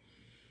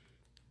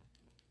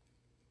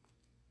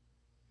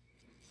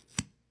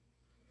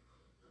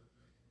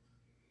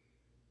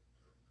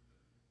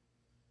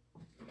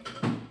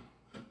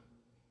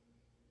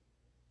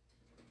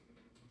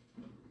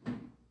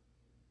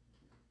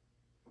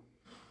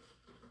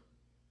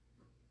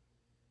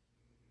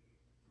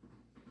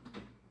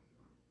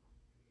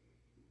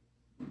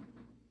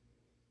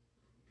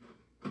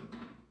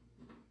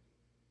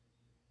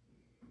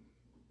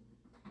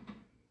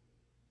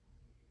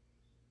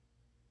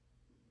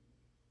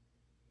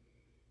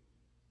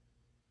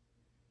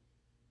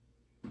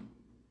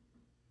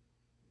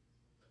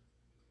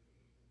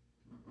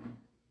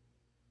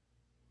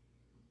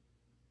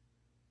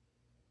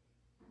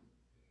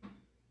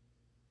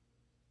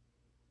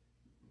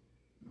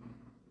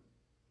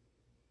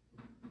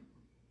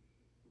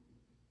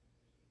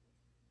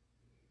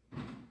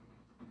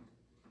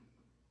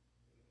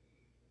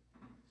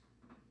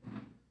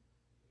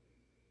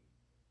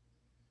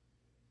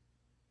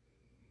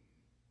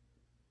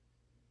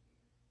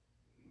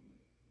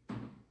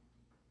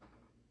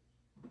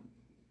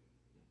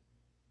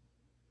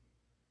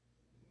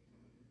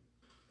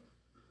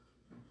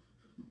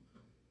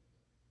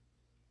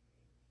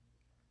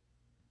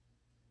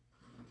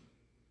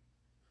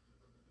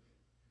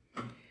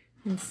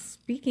 And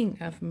speaking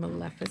of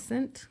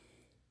Maleficent,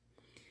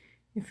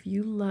 if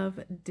you love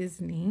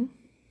Disney,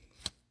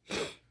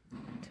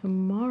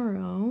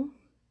 tomorrow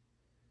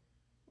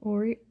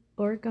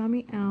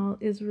Origami Owl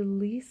is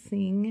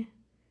releasing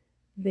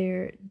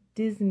their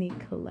Disney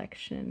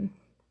collection,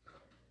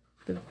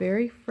 the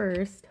very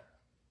first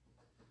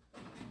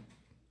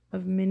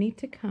of many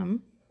to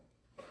come.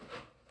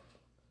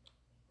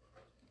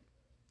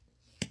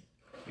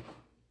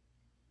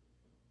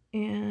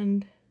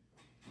 And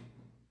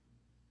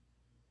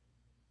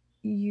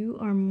you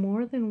are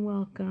more than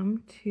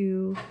welcome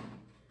to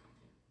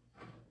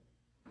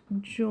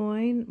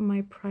join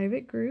my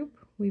private group.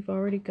 We've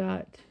already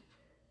got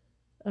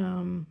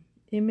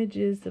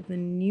images of the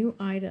new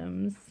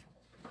items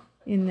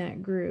in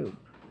that group.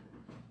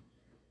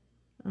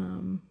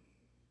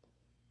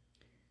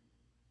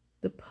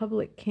 The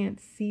public can't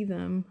see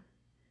them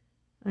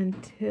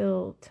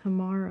until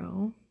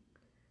tomorrow,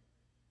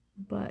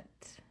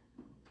 but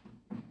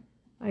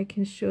I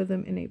can show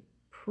them in a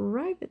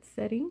private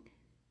setting.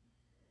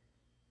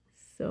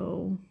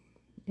 So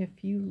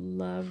if you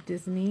love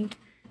Disney,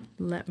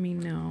 let me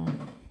know.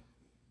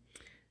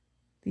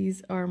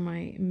 These are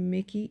my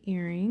Mickey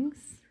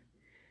earrings.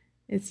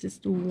 It's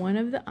just one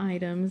of the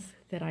items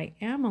that I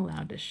am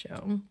allowed to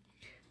show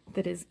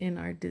that is in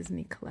our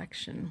Disney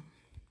collection.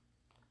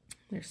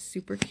 They're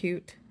super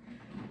cute.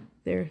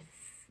 They're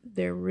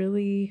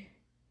really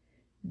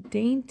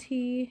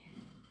dainty.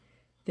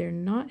 They're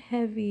not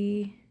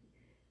heavy.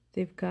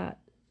 They've got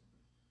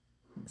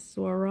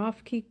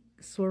Swarovski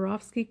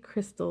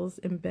crystals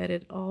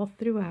embedded all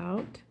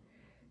throughout.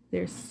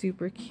 They're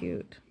super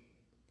cute.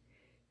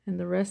 And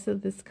the rest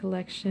of this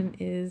collection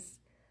is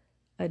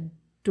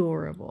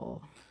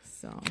adorable.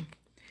 So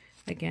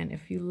again,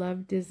 if you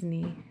love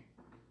Disney,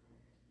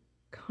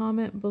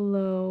 comment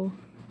below.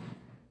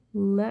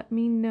 Let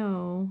me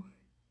know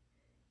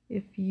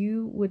if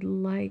you would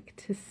like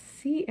to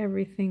see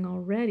everything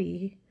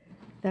already.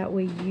 That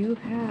way you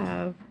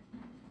have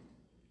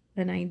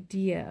an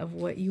idea of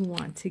what you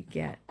want to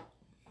get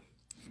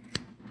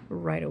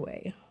right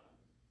away.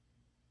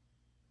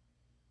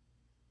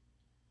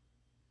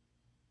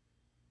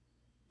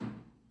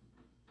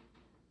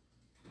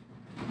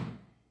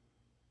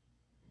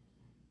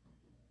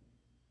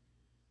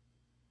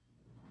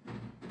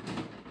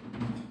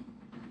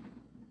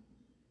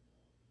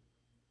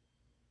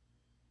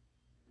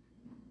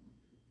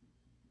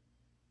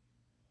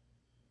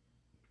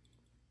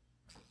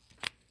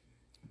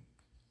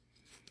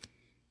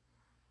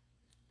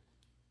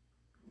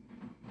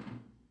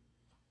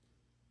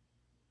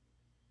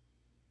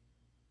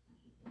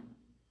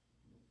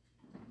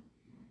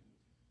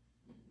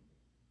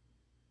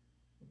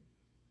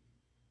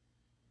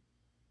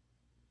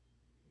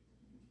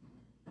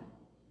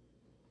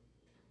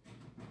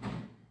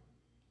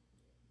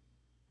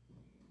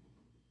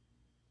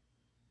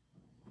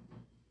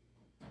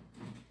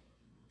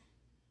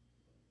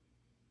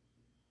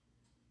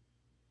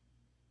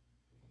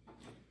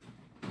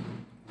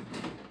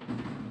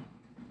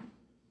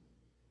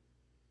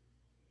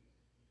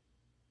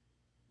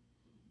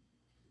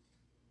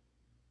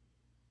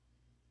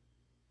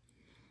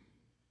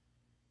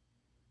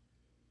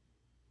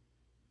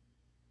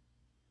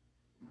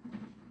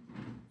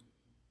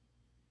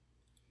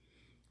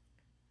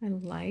 I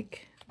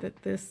like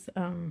that this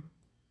that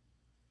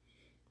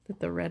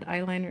the red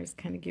eyeliner is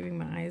kind of giving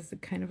my eyes a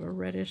kind of a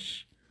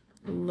reddish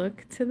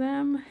look to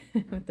them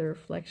with the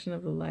reflection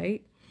of the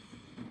light.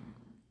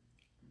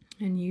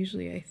 And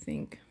usually I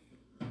think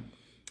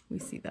we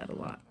see that a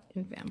lot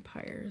in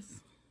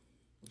vampires.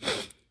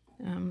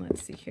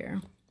 Let's see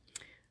here.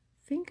 I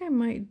think I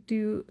might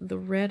do the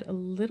red a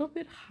little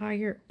bit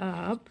higher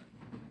up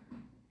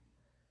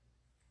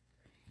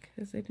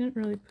because I didn't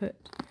really put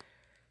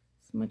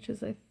as much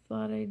as I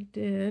thought I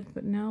did,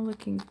 but now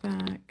looking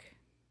back,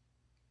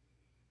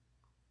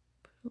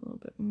 put a little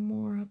bit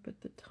more up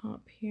at the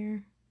top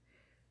here,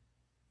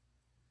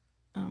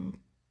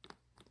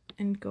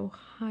 and go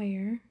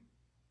higher.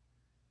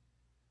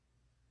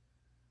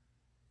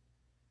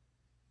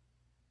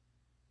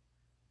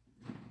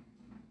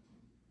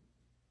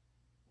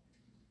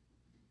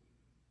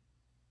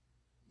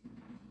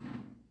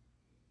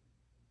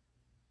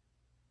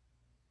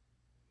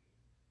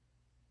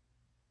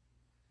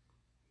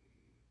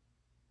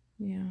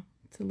 Yeah,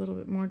 it's a little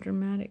bit more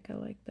dramatic. I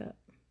like that.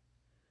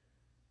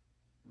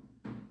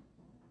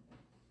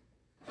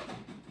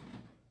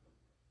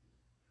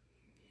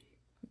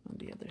 On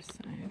the other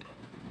side,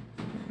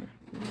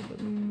 a little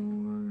bit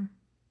more.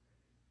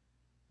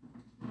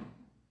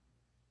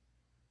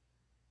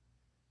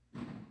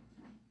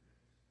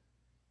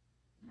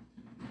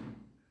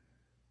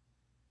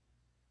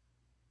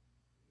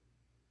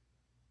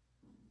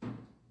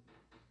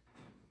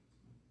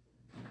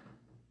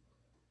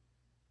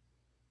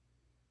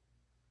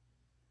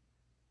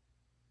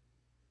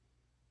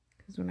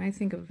 Because when I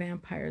think of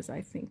vampires,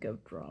 I think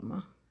of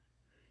drama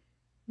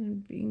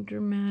and being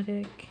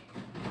dramatic.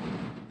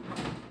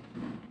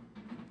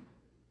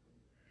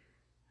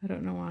 I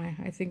don't know why.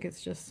 I think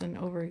it's just an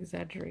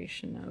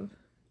over-exaggeration of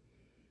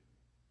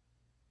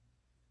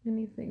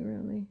anything,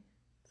 really.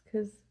 It's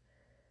because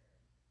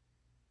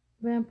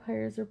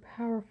vampires are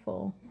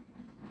powerful.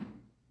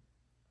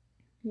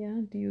 Yeah,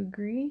 do you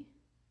agree?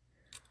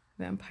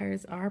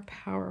 Vampires are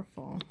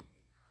powerful.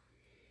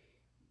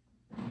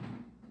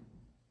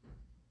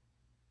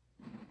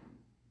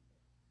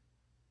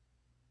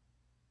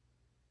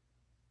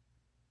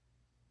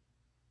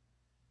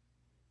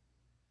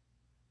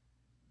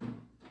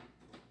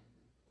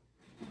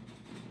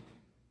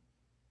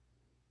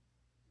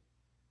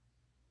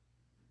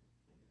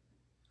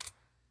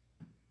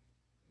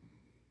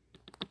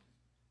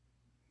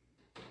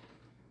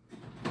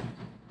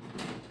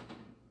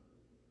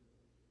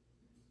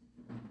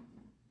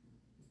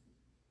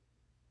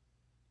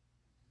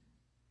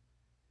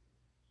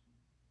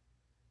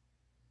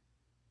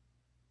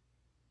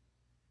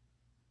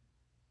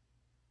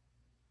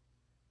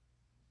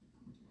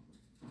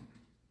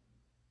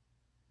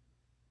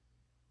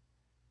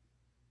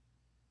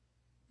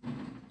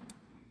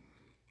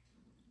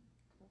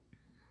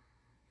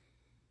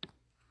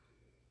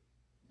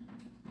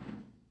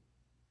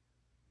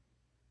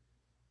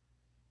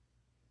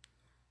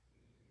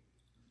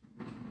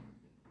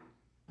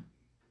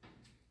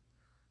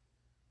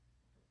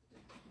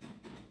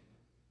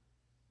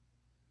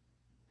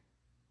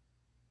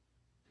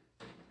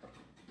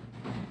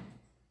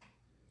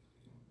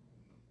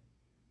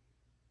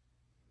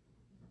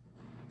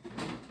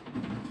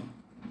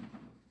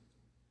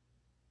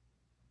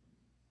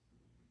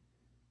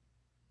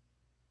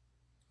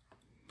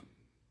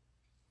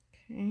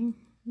 Okay,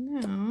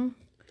 now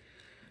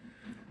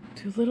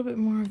do a little bit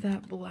more of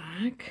that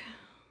black.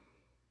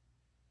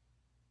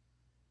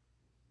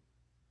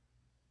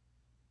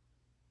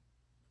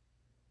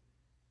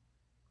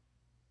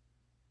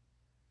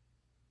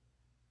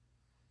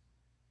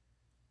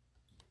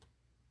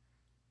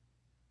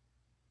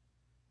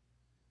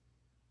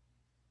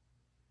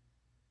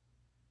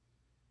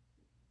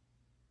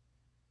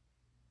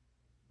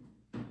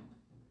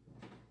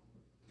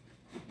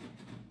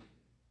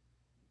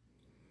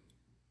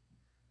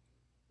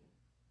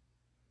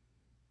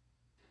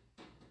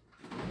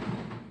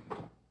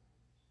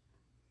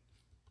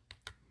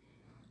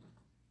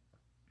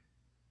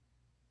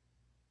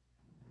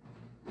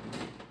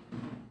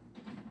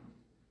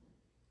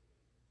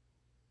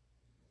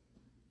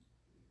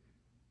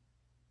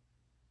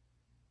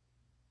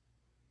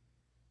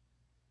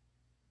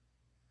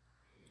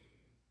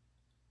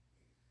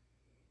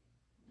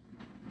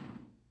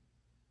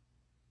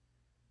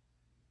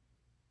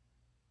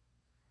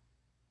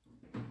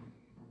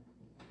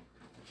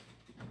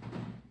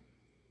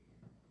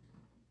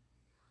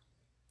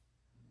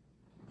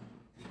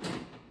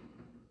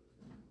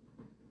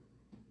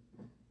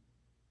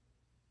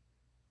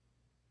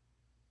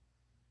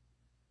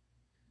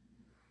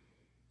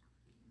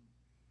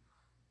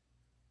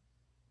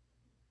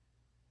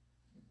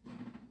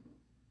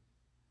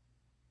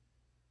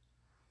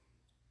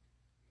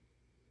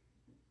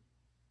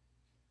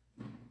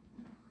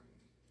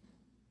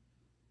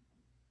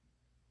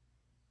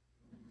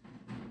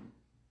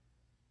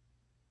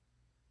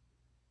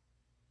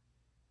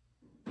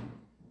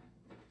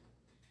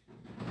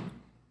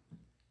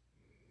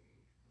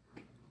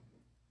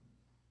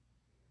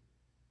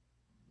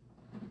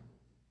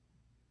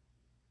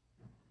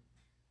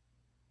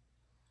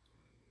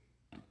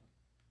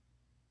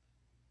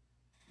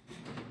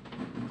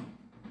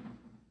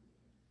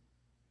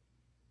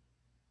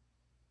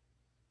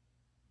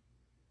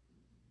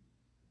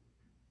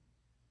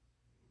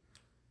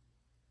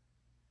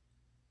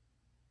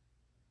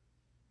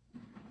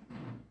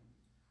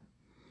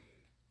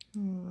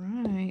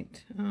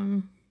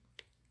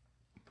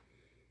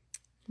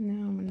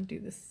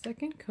 the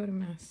second coat of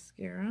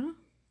mascara.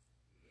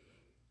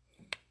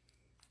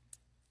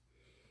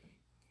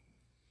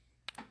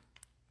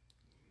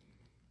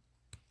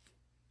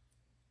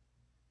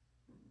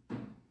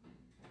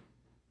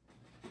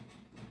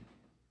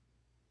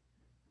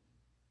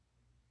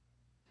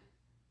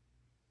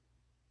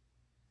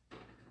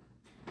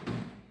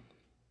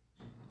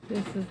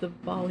 This is the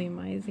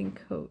volumizing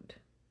coat.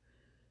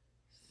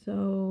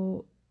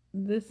 So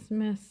this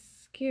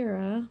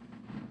mascara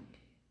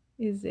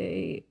is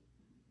a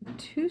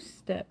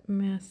two-step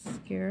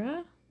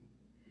mascara.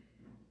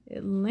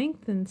 It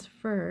lengthens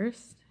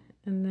first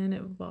and then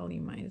it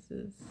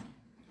volumizes.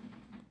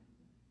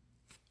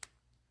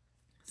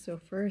 So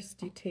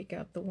first you take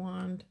out the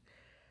wand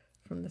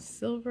from the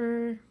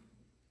silver,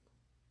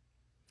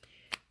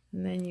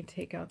 and then you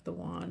take out the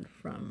wand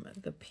from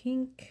the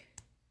pink,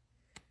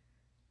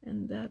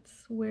 and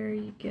that's where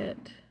you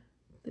get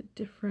the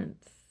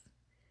difference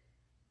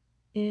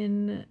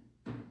in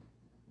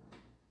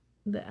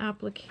the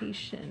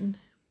application.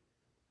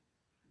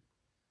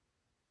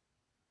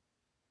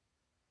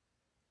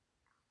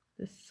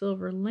 The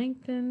silver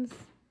lengthens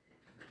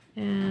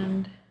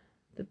and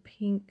the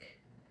pink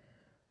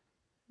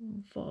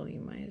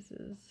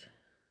volumizes.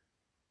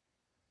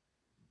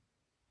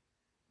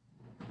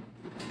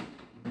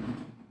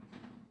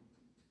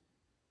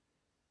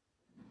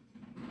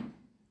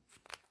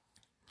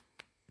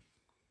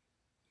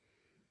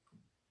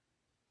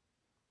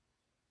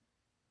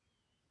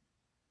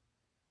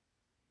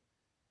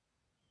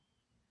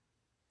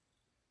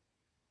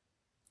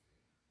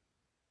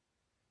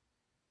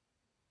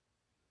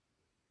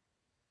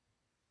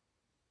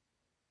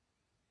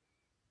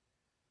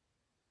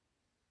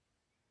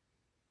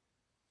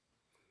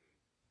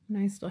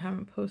 And I still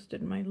haven't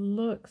posted my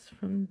looks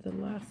from the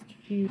last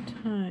few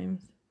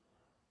times,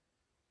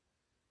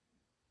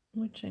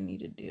 which I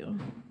need to do.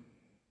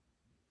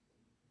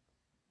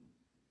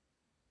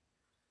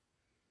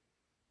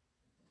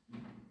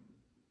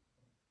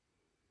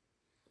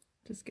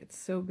 Just get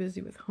so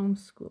busy with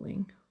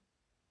homeschooling.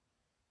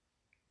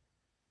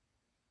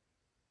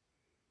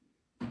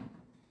 And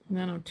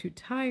then I'm too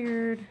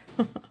tired.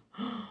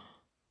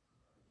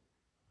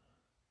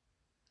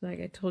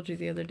 Like I told you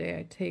the other day,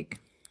 I take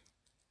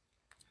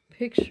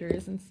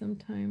pictures, and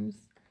sometimes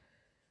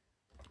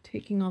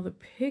taking all the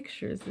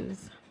pictures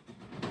is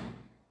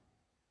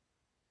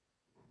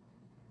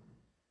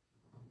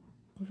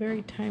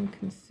very time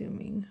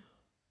consuming.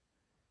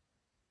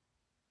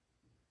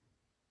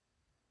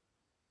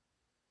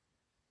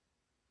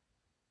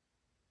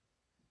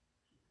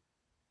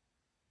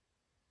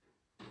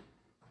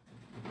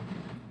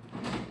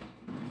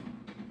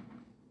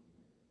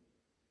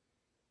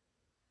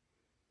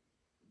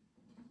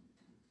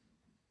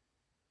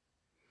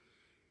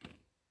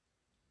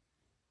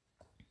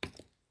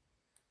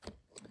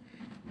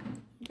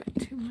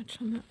 Too much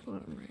on that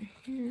bottom right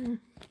here.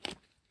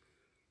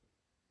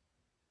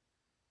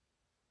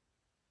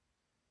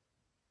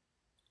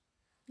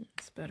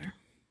 That's better.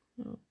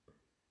 Oh.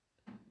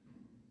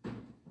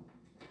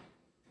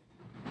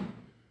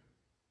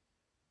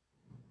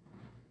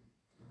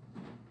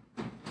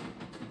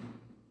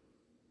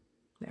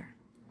 There.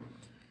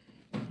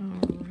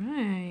 All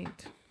right.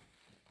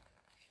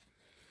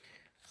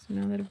 So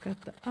now that I've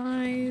got the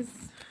eyes,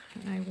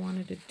 I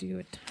wanted to do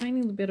a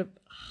tiny bit of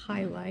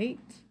highlight.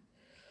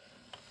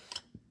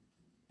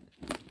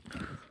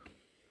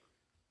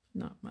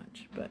 Not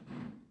much, but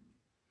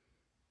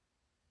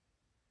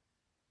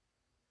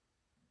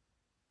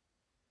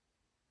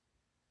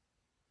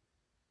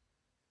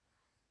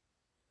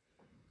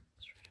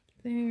it's right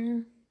up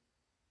there.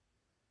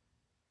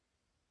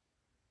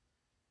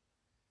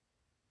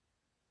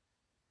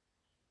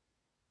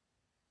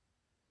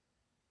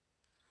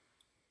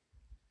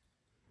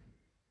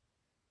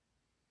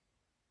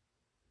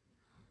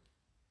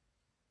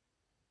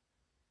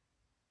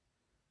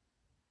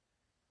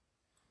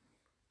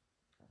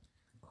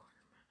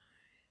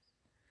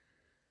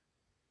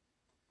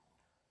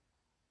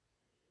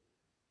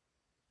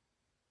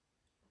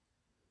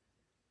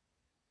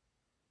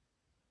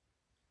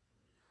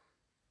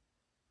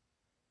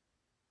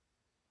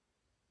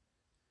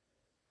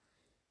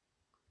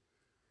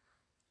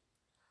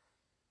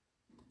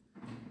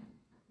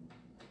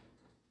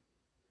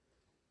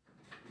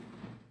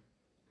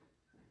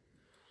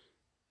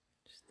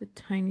 The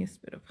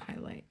tiniest bit of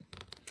highlight.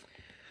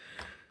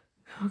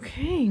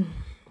 Okay,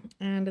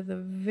 and the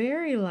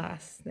very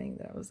last thing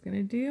that I was going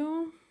to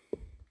do,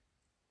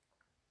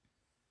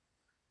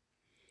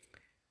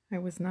 I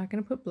was not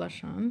going to put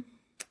blush on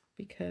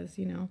because,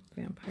 you know,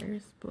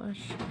 vampires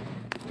blush,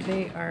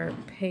 they are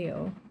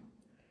pale,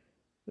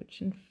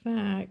 which in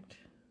fact,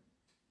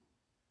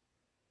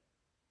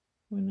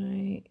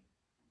 when I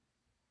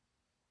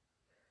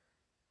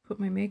put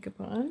my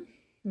makeup on,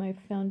 my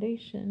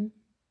foundation,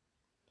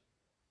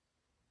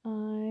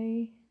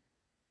 I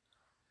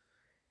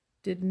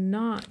did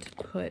not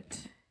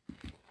put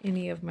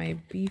any of my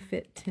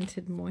BFit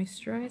tinted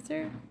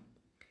moisturizer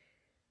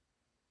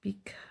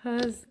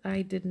because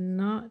I did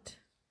not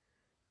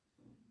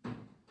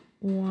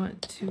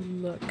want to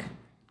look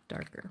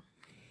darker.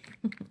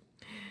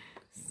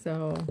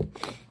 So,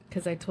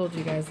 because I told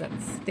you guys that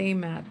Stay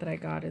Matte that I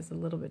got is a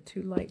little bit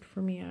too light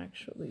for me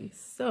actually.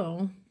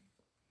 So,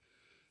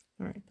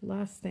 all right, the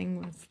last thing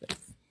was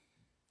this,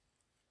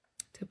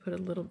 to put a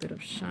little bit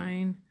of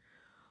shine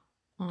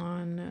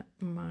on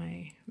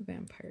my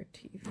vampire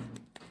teeth.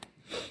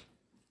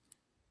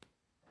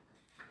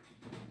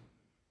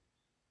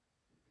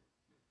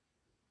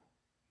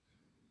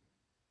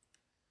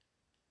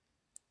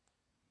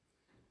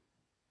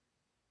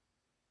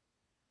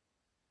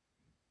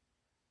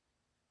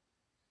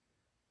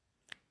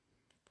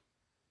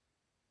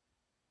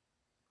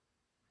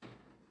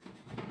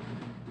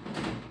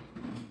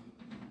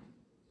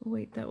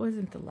 Wait, that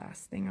wasn't the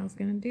last thing I was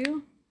going to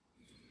do.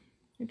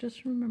 I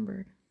just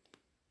remembered.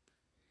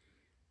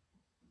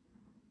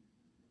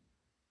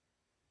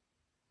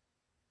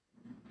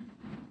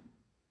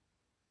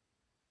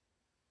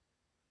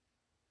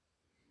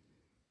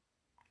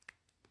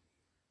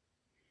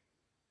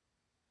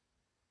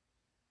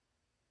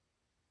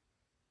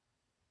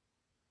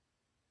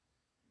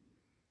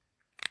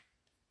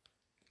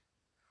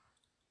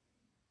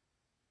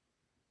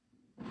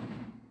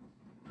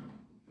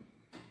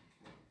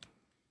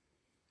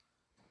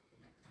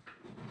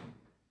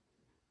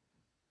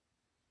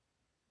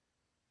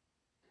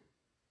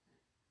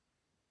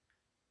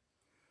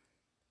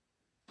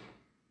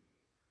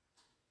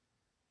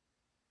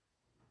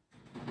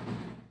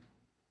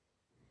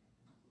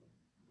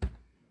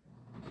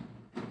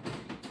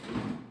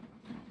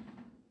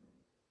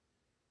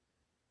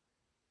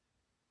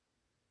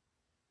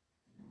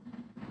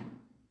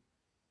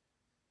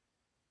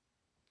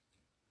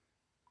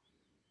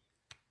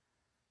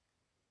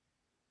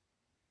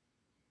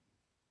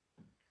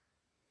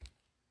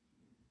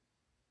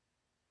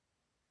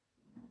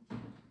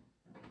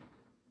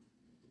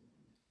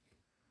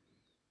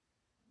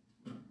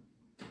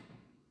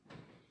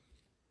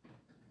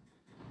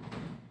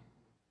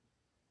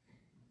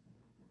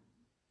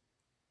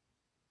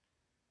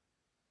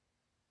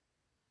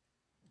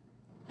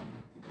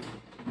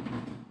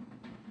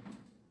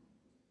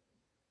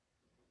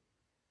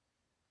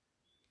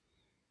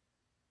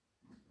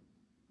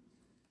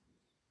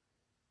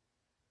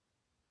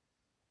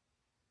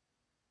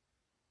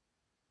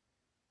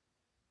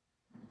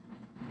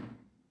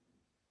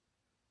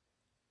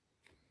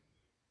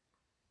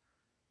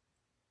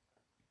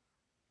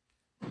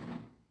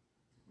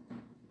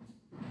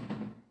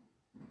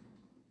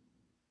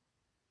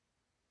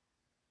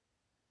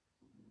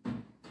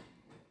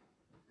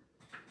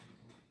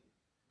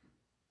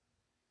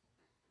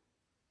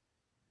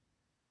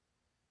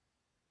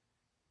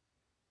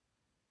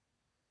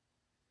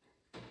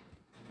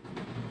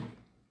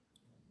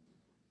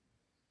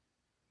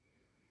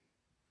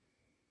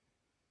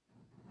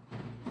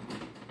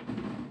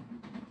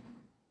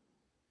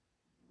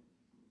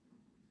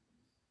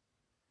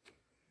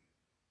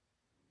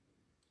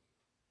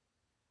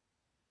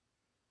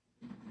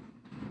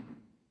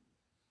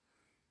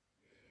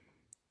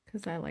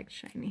 Because I like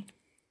shiny.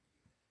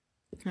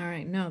 All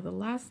right, now the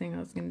last thing I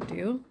was going to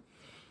do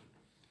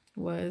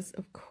was,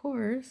 of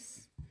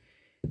course,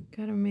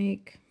 gotta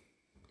make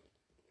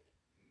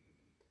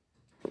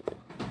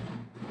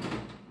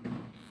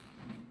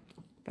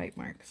bite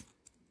marks.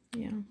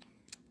 Yeah.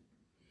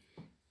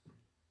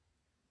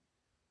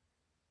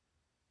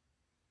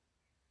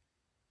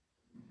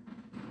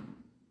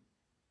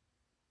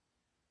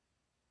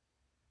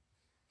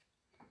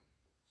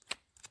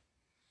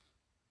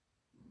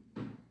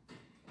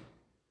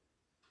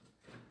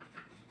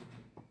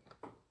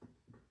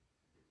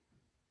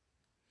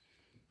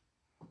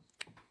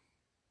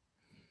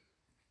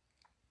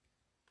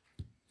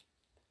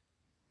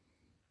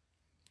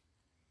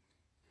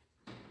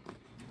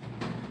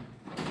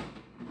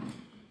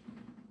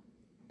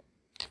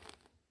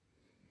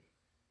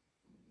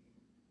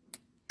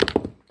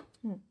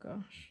 Oh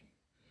gosh,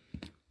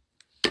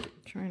 I'm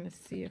trying to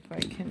see if I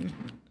can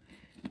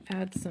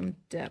add some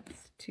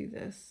depth to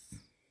this.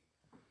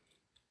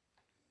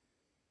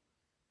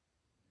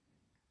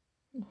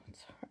 Oh,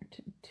 it's hard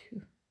to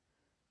do.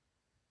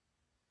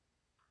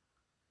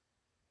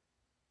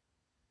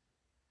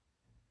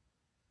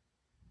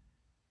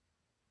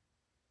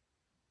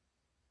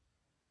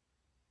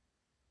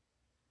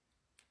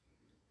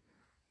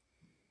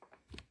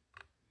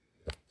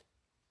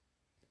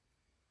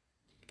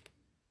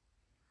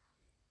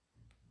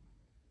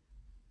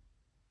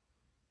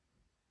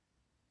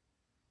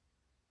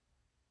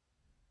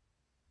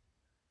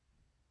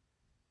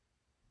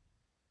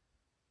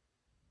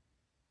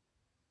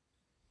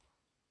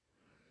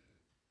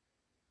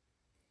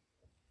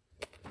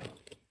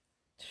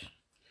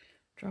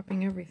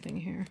 Dropping everything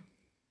here.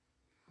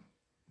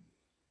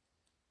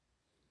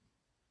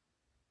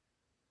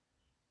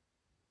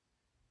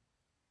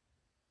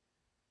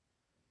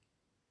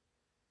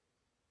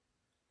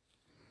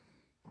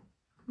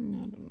 I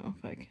don't know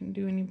if I can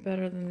do any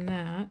better than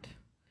that.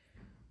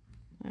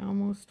 I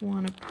almost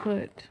want to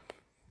put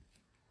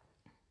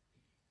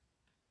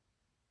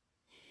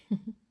I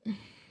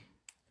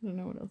don't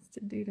know what else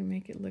to do to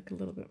make it look a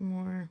little bit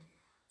more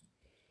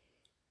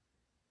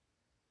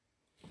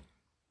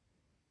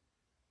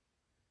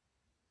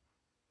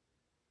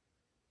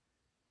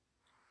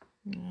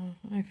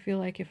I feel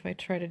like if I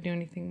try to do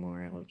anything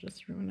more, I'll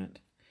just ruin it.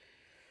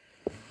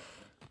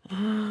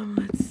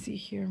 Let's see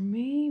here.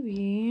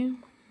 Maybe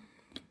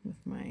with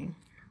my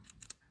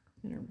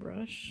thinner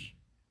brush.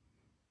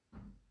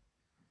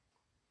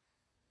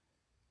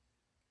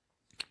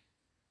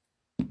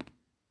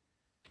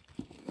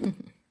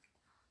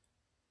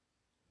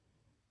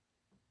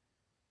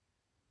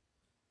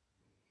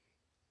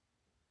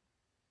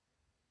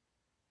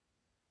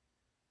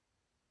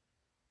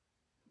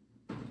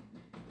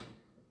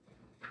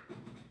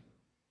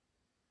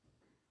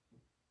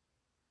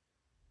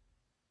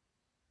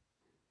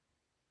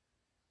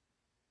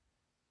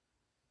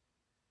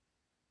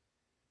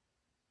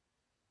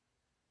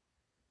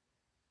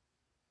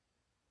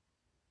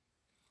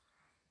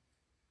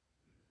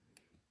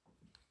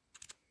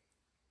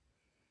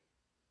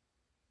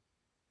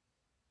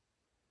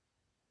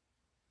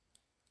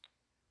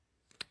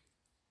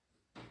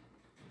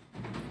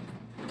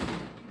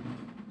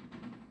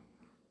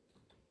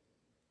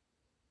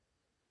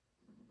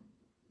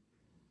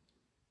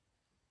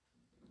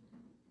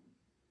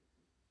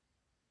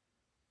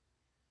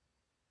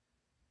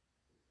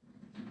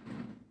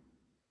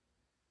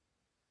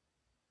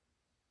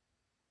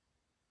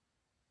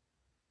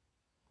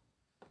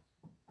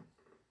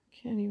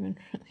 Can't even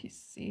really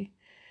see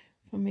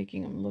if I'm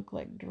making them look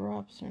like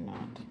drops or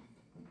not.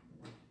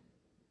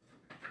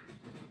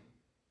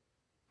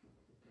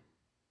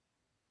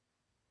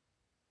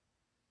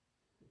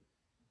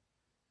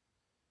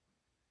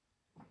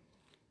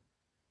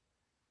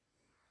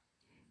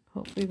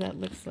 Hopefully that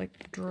looks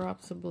like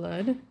drops of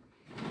blood.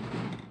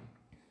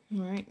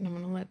 All right, and I'm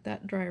going to let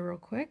that dry real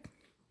quick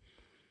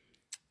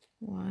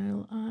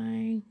while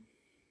I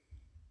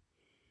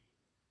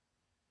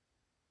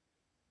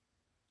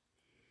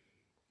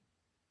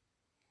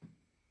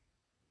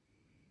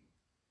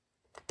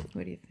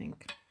what do you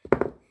think?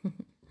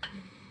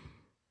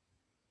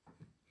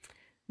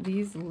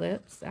 These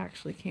lips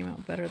actually came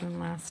out better than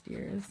last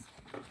year's.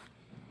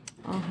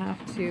 I'll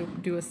have to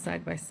do a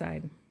side by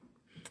side,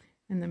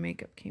 and the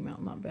makeup came out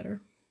a lot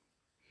better.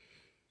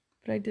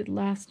 But I did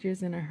last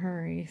year's in a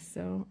hurry,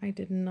 so I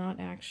did not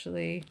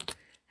actually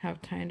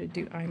have time to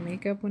do eye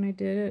makeup when I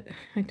did it.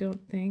 I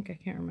don't think. I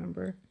can't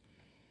remember.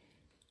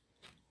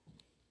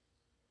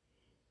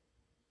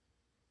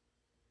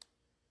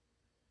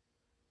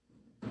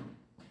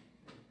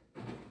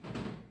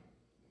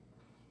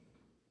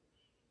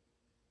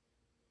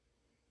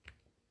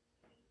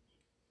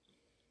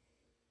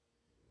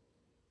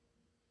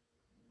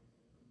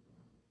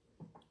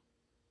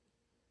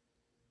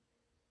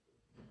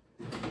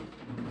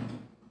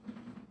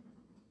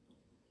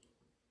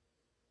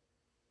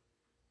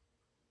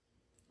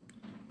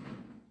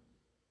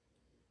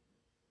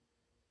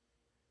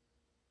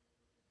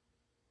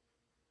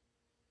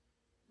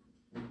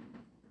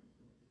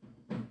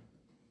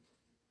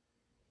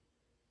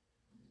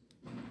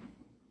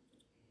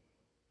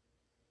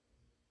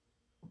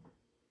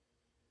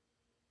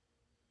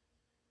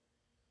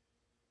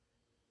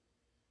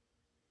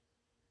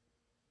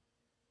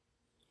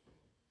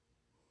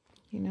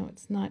 You know,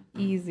 it's not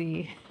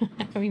easy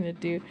having to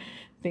do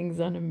things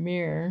on a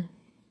mirror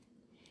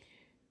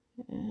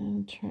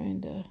and trying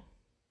to,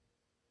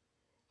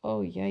 oh,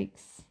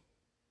 yikes.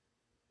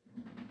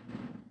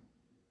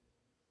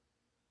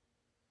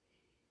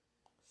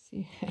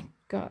 See, I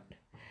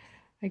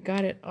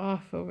got it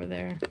off over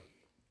there.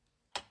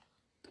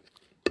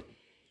 I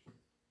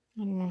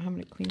don't know how I'm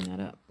going to clean that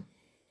up.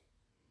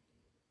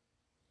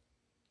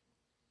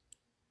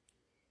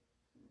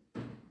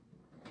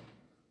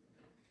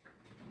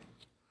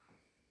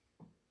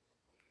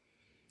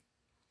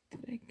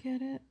 Did I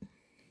get it?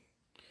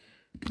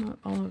 Not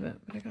all of it,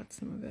 but I got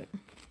some of it.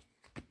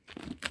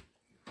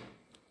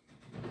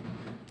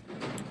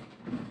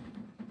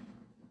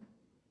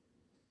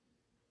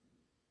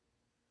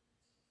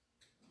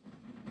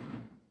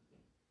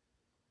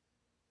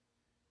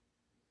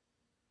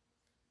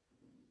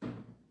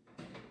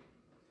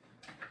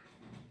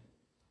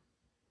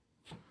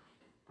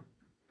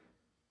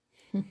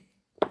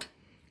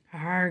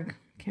 Arg,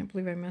 can't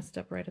believe I messed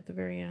up right at the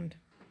very end.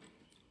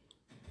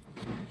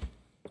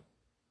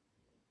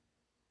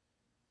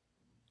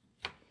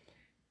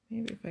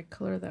 Maybe if I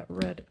color that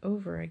red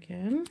over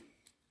again,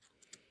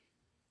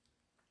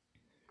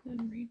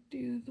 then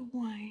redo the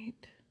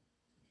white.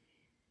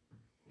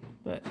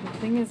 But the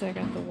thing is, I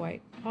got the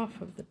white off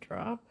of the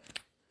drop.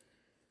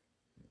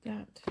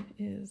 That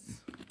is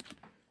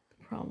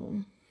the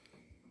problem.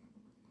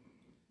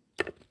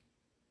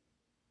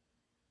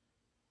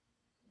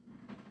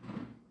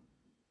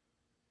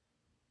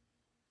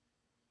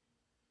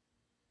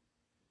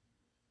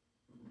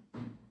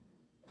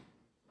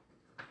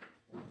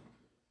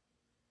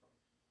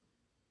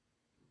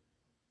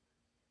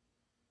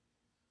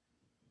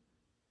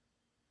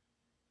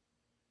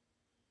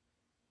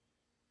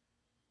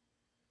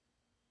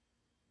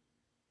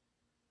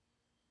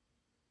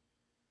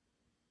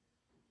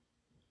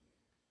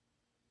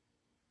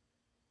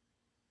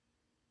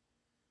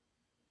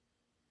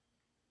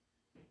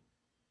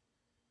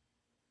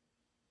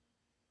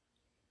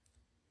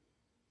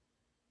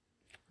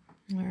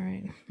 All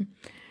right.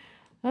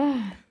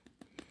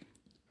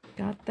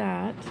 Got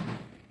that.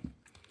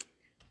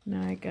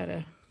 Now I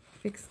gotta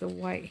fix the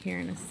white here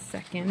in a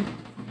second.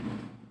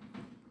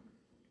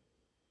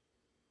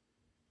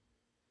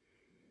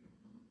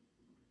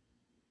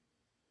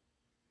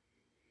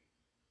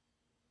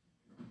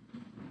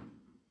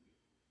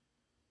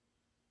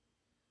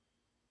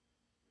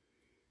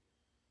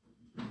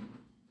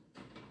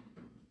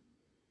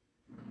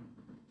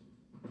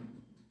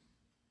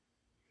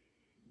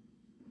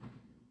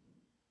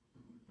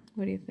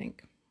 What do you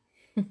think?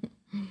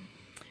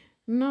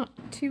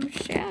 Not too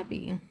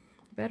shabby.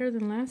 Better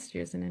than last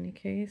year's in any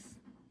case.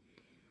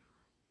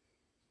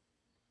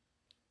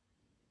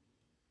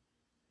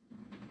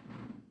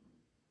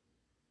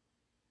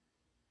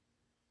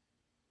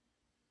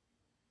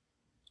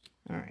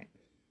 All right,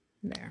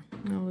 there.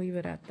 I'll leave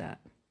it at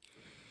that.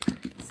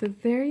 So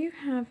there you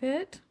have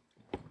it.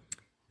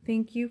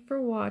 Thank you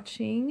for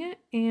watching.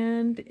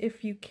 And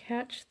if you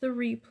catch the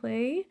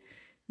replay,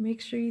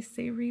 make sure you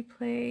say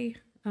replay.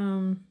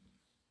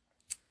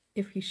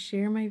 If you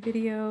share my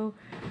video,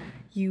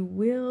 you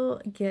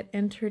will get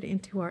entered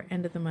into our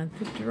end of the month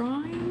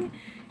drawing.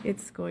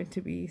 It's going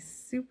to be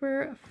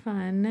super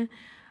fun.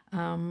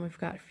 We've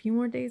got a few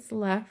more days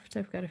left.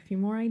 I've got a few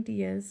more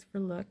ideas for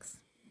looks.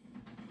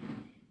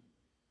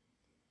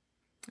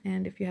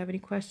 And if you have any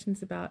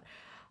questions about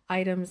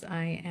items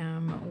I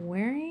am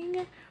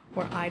wearing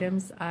or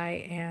items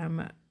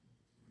I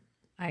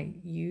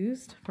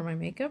used for my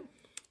makeup,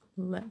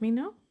 let me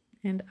know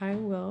and I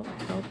will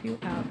help you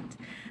out.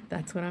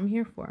 That's what I'm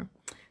here for.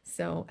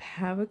 So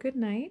have a good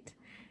night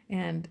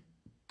and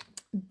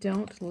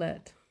don't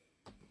let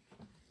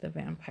the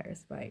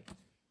vampires bite.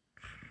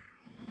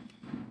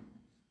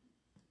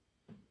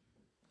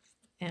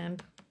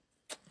 And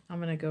I'm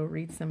gonna go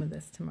read some of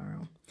this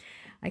tomorrow.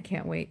 I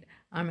can't wait.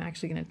 I'm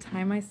actually gonna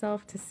time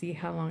myself to see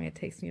how long it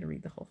takes me to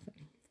read the whole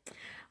thing.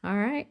 All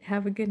right,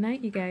 have a good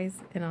night, you guys,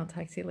 and I'll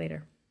talk to you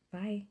later.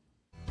 Bye.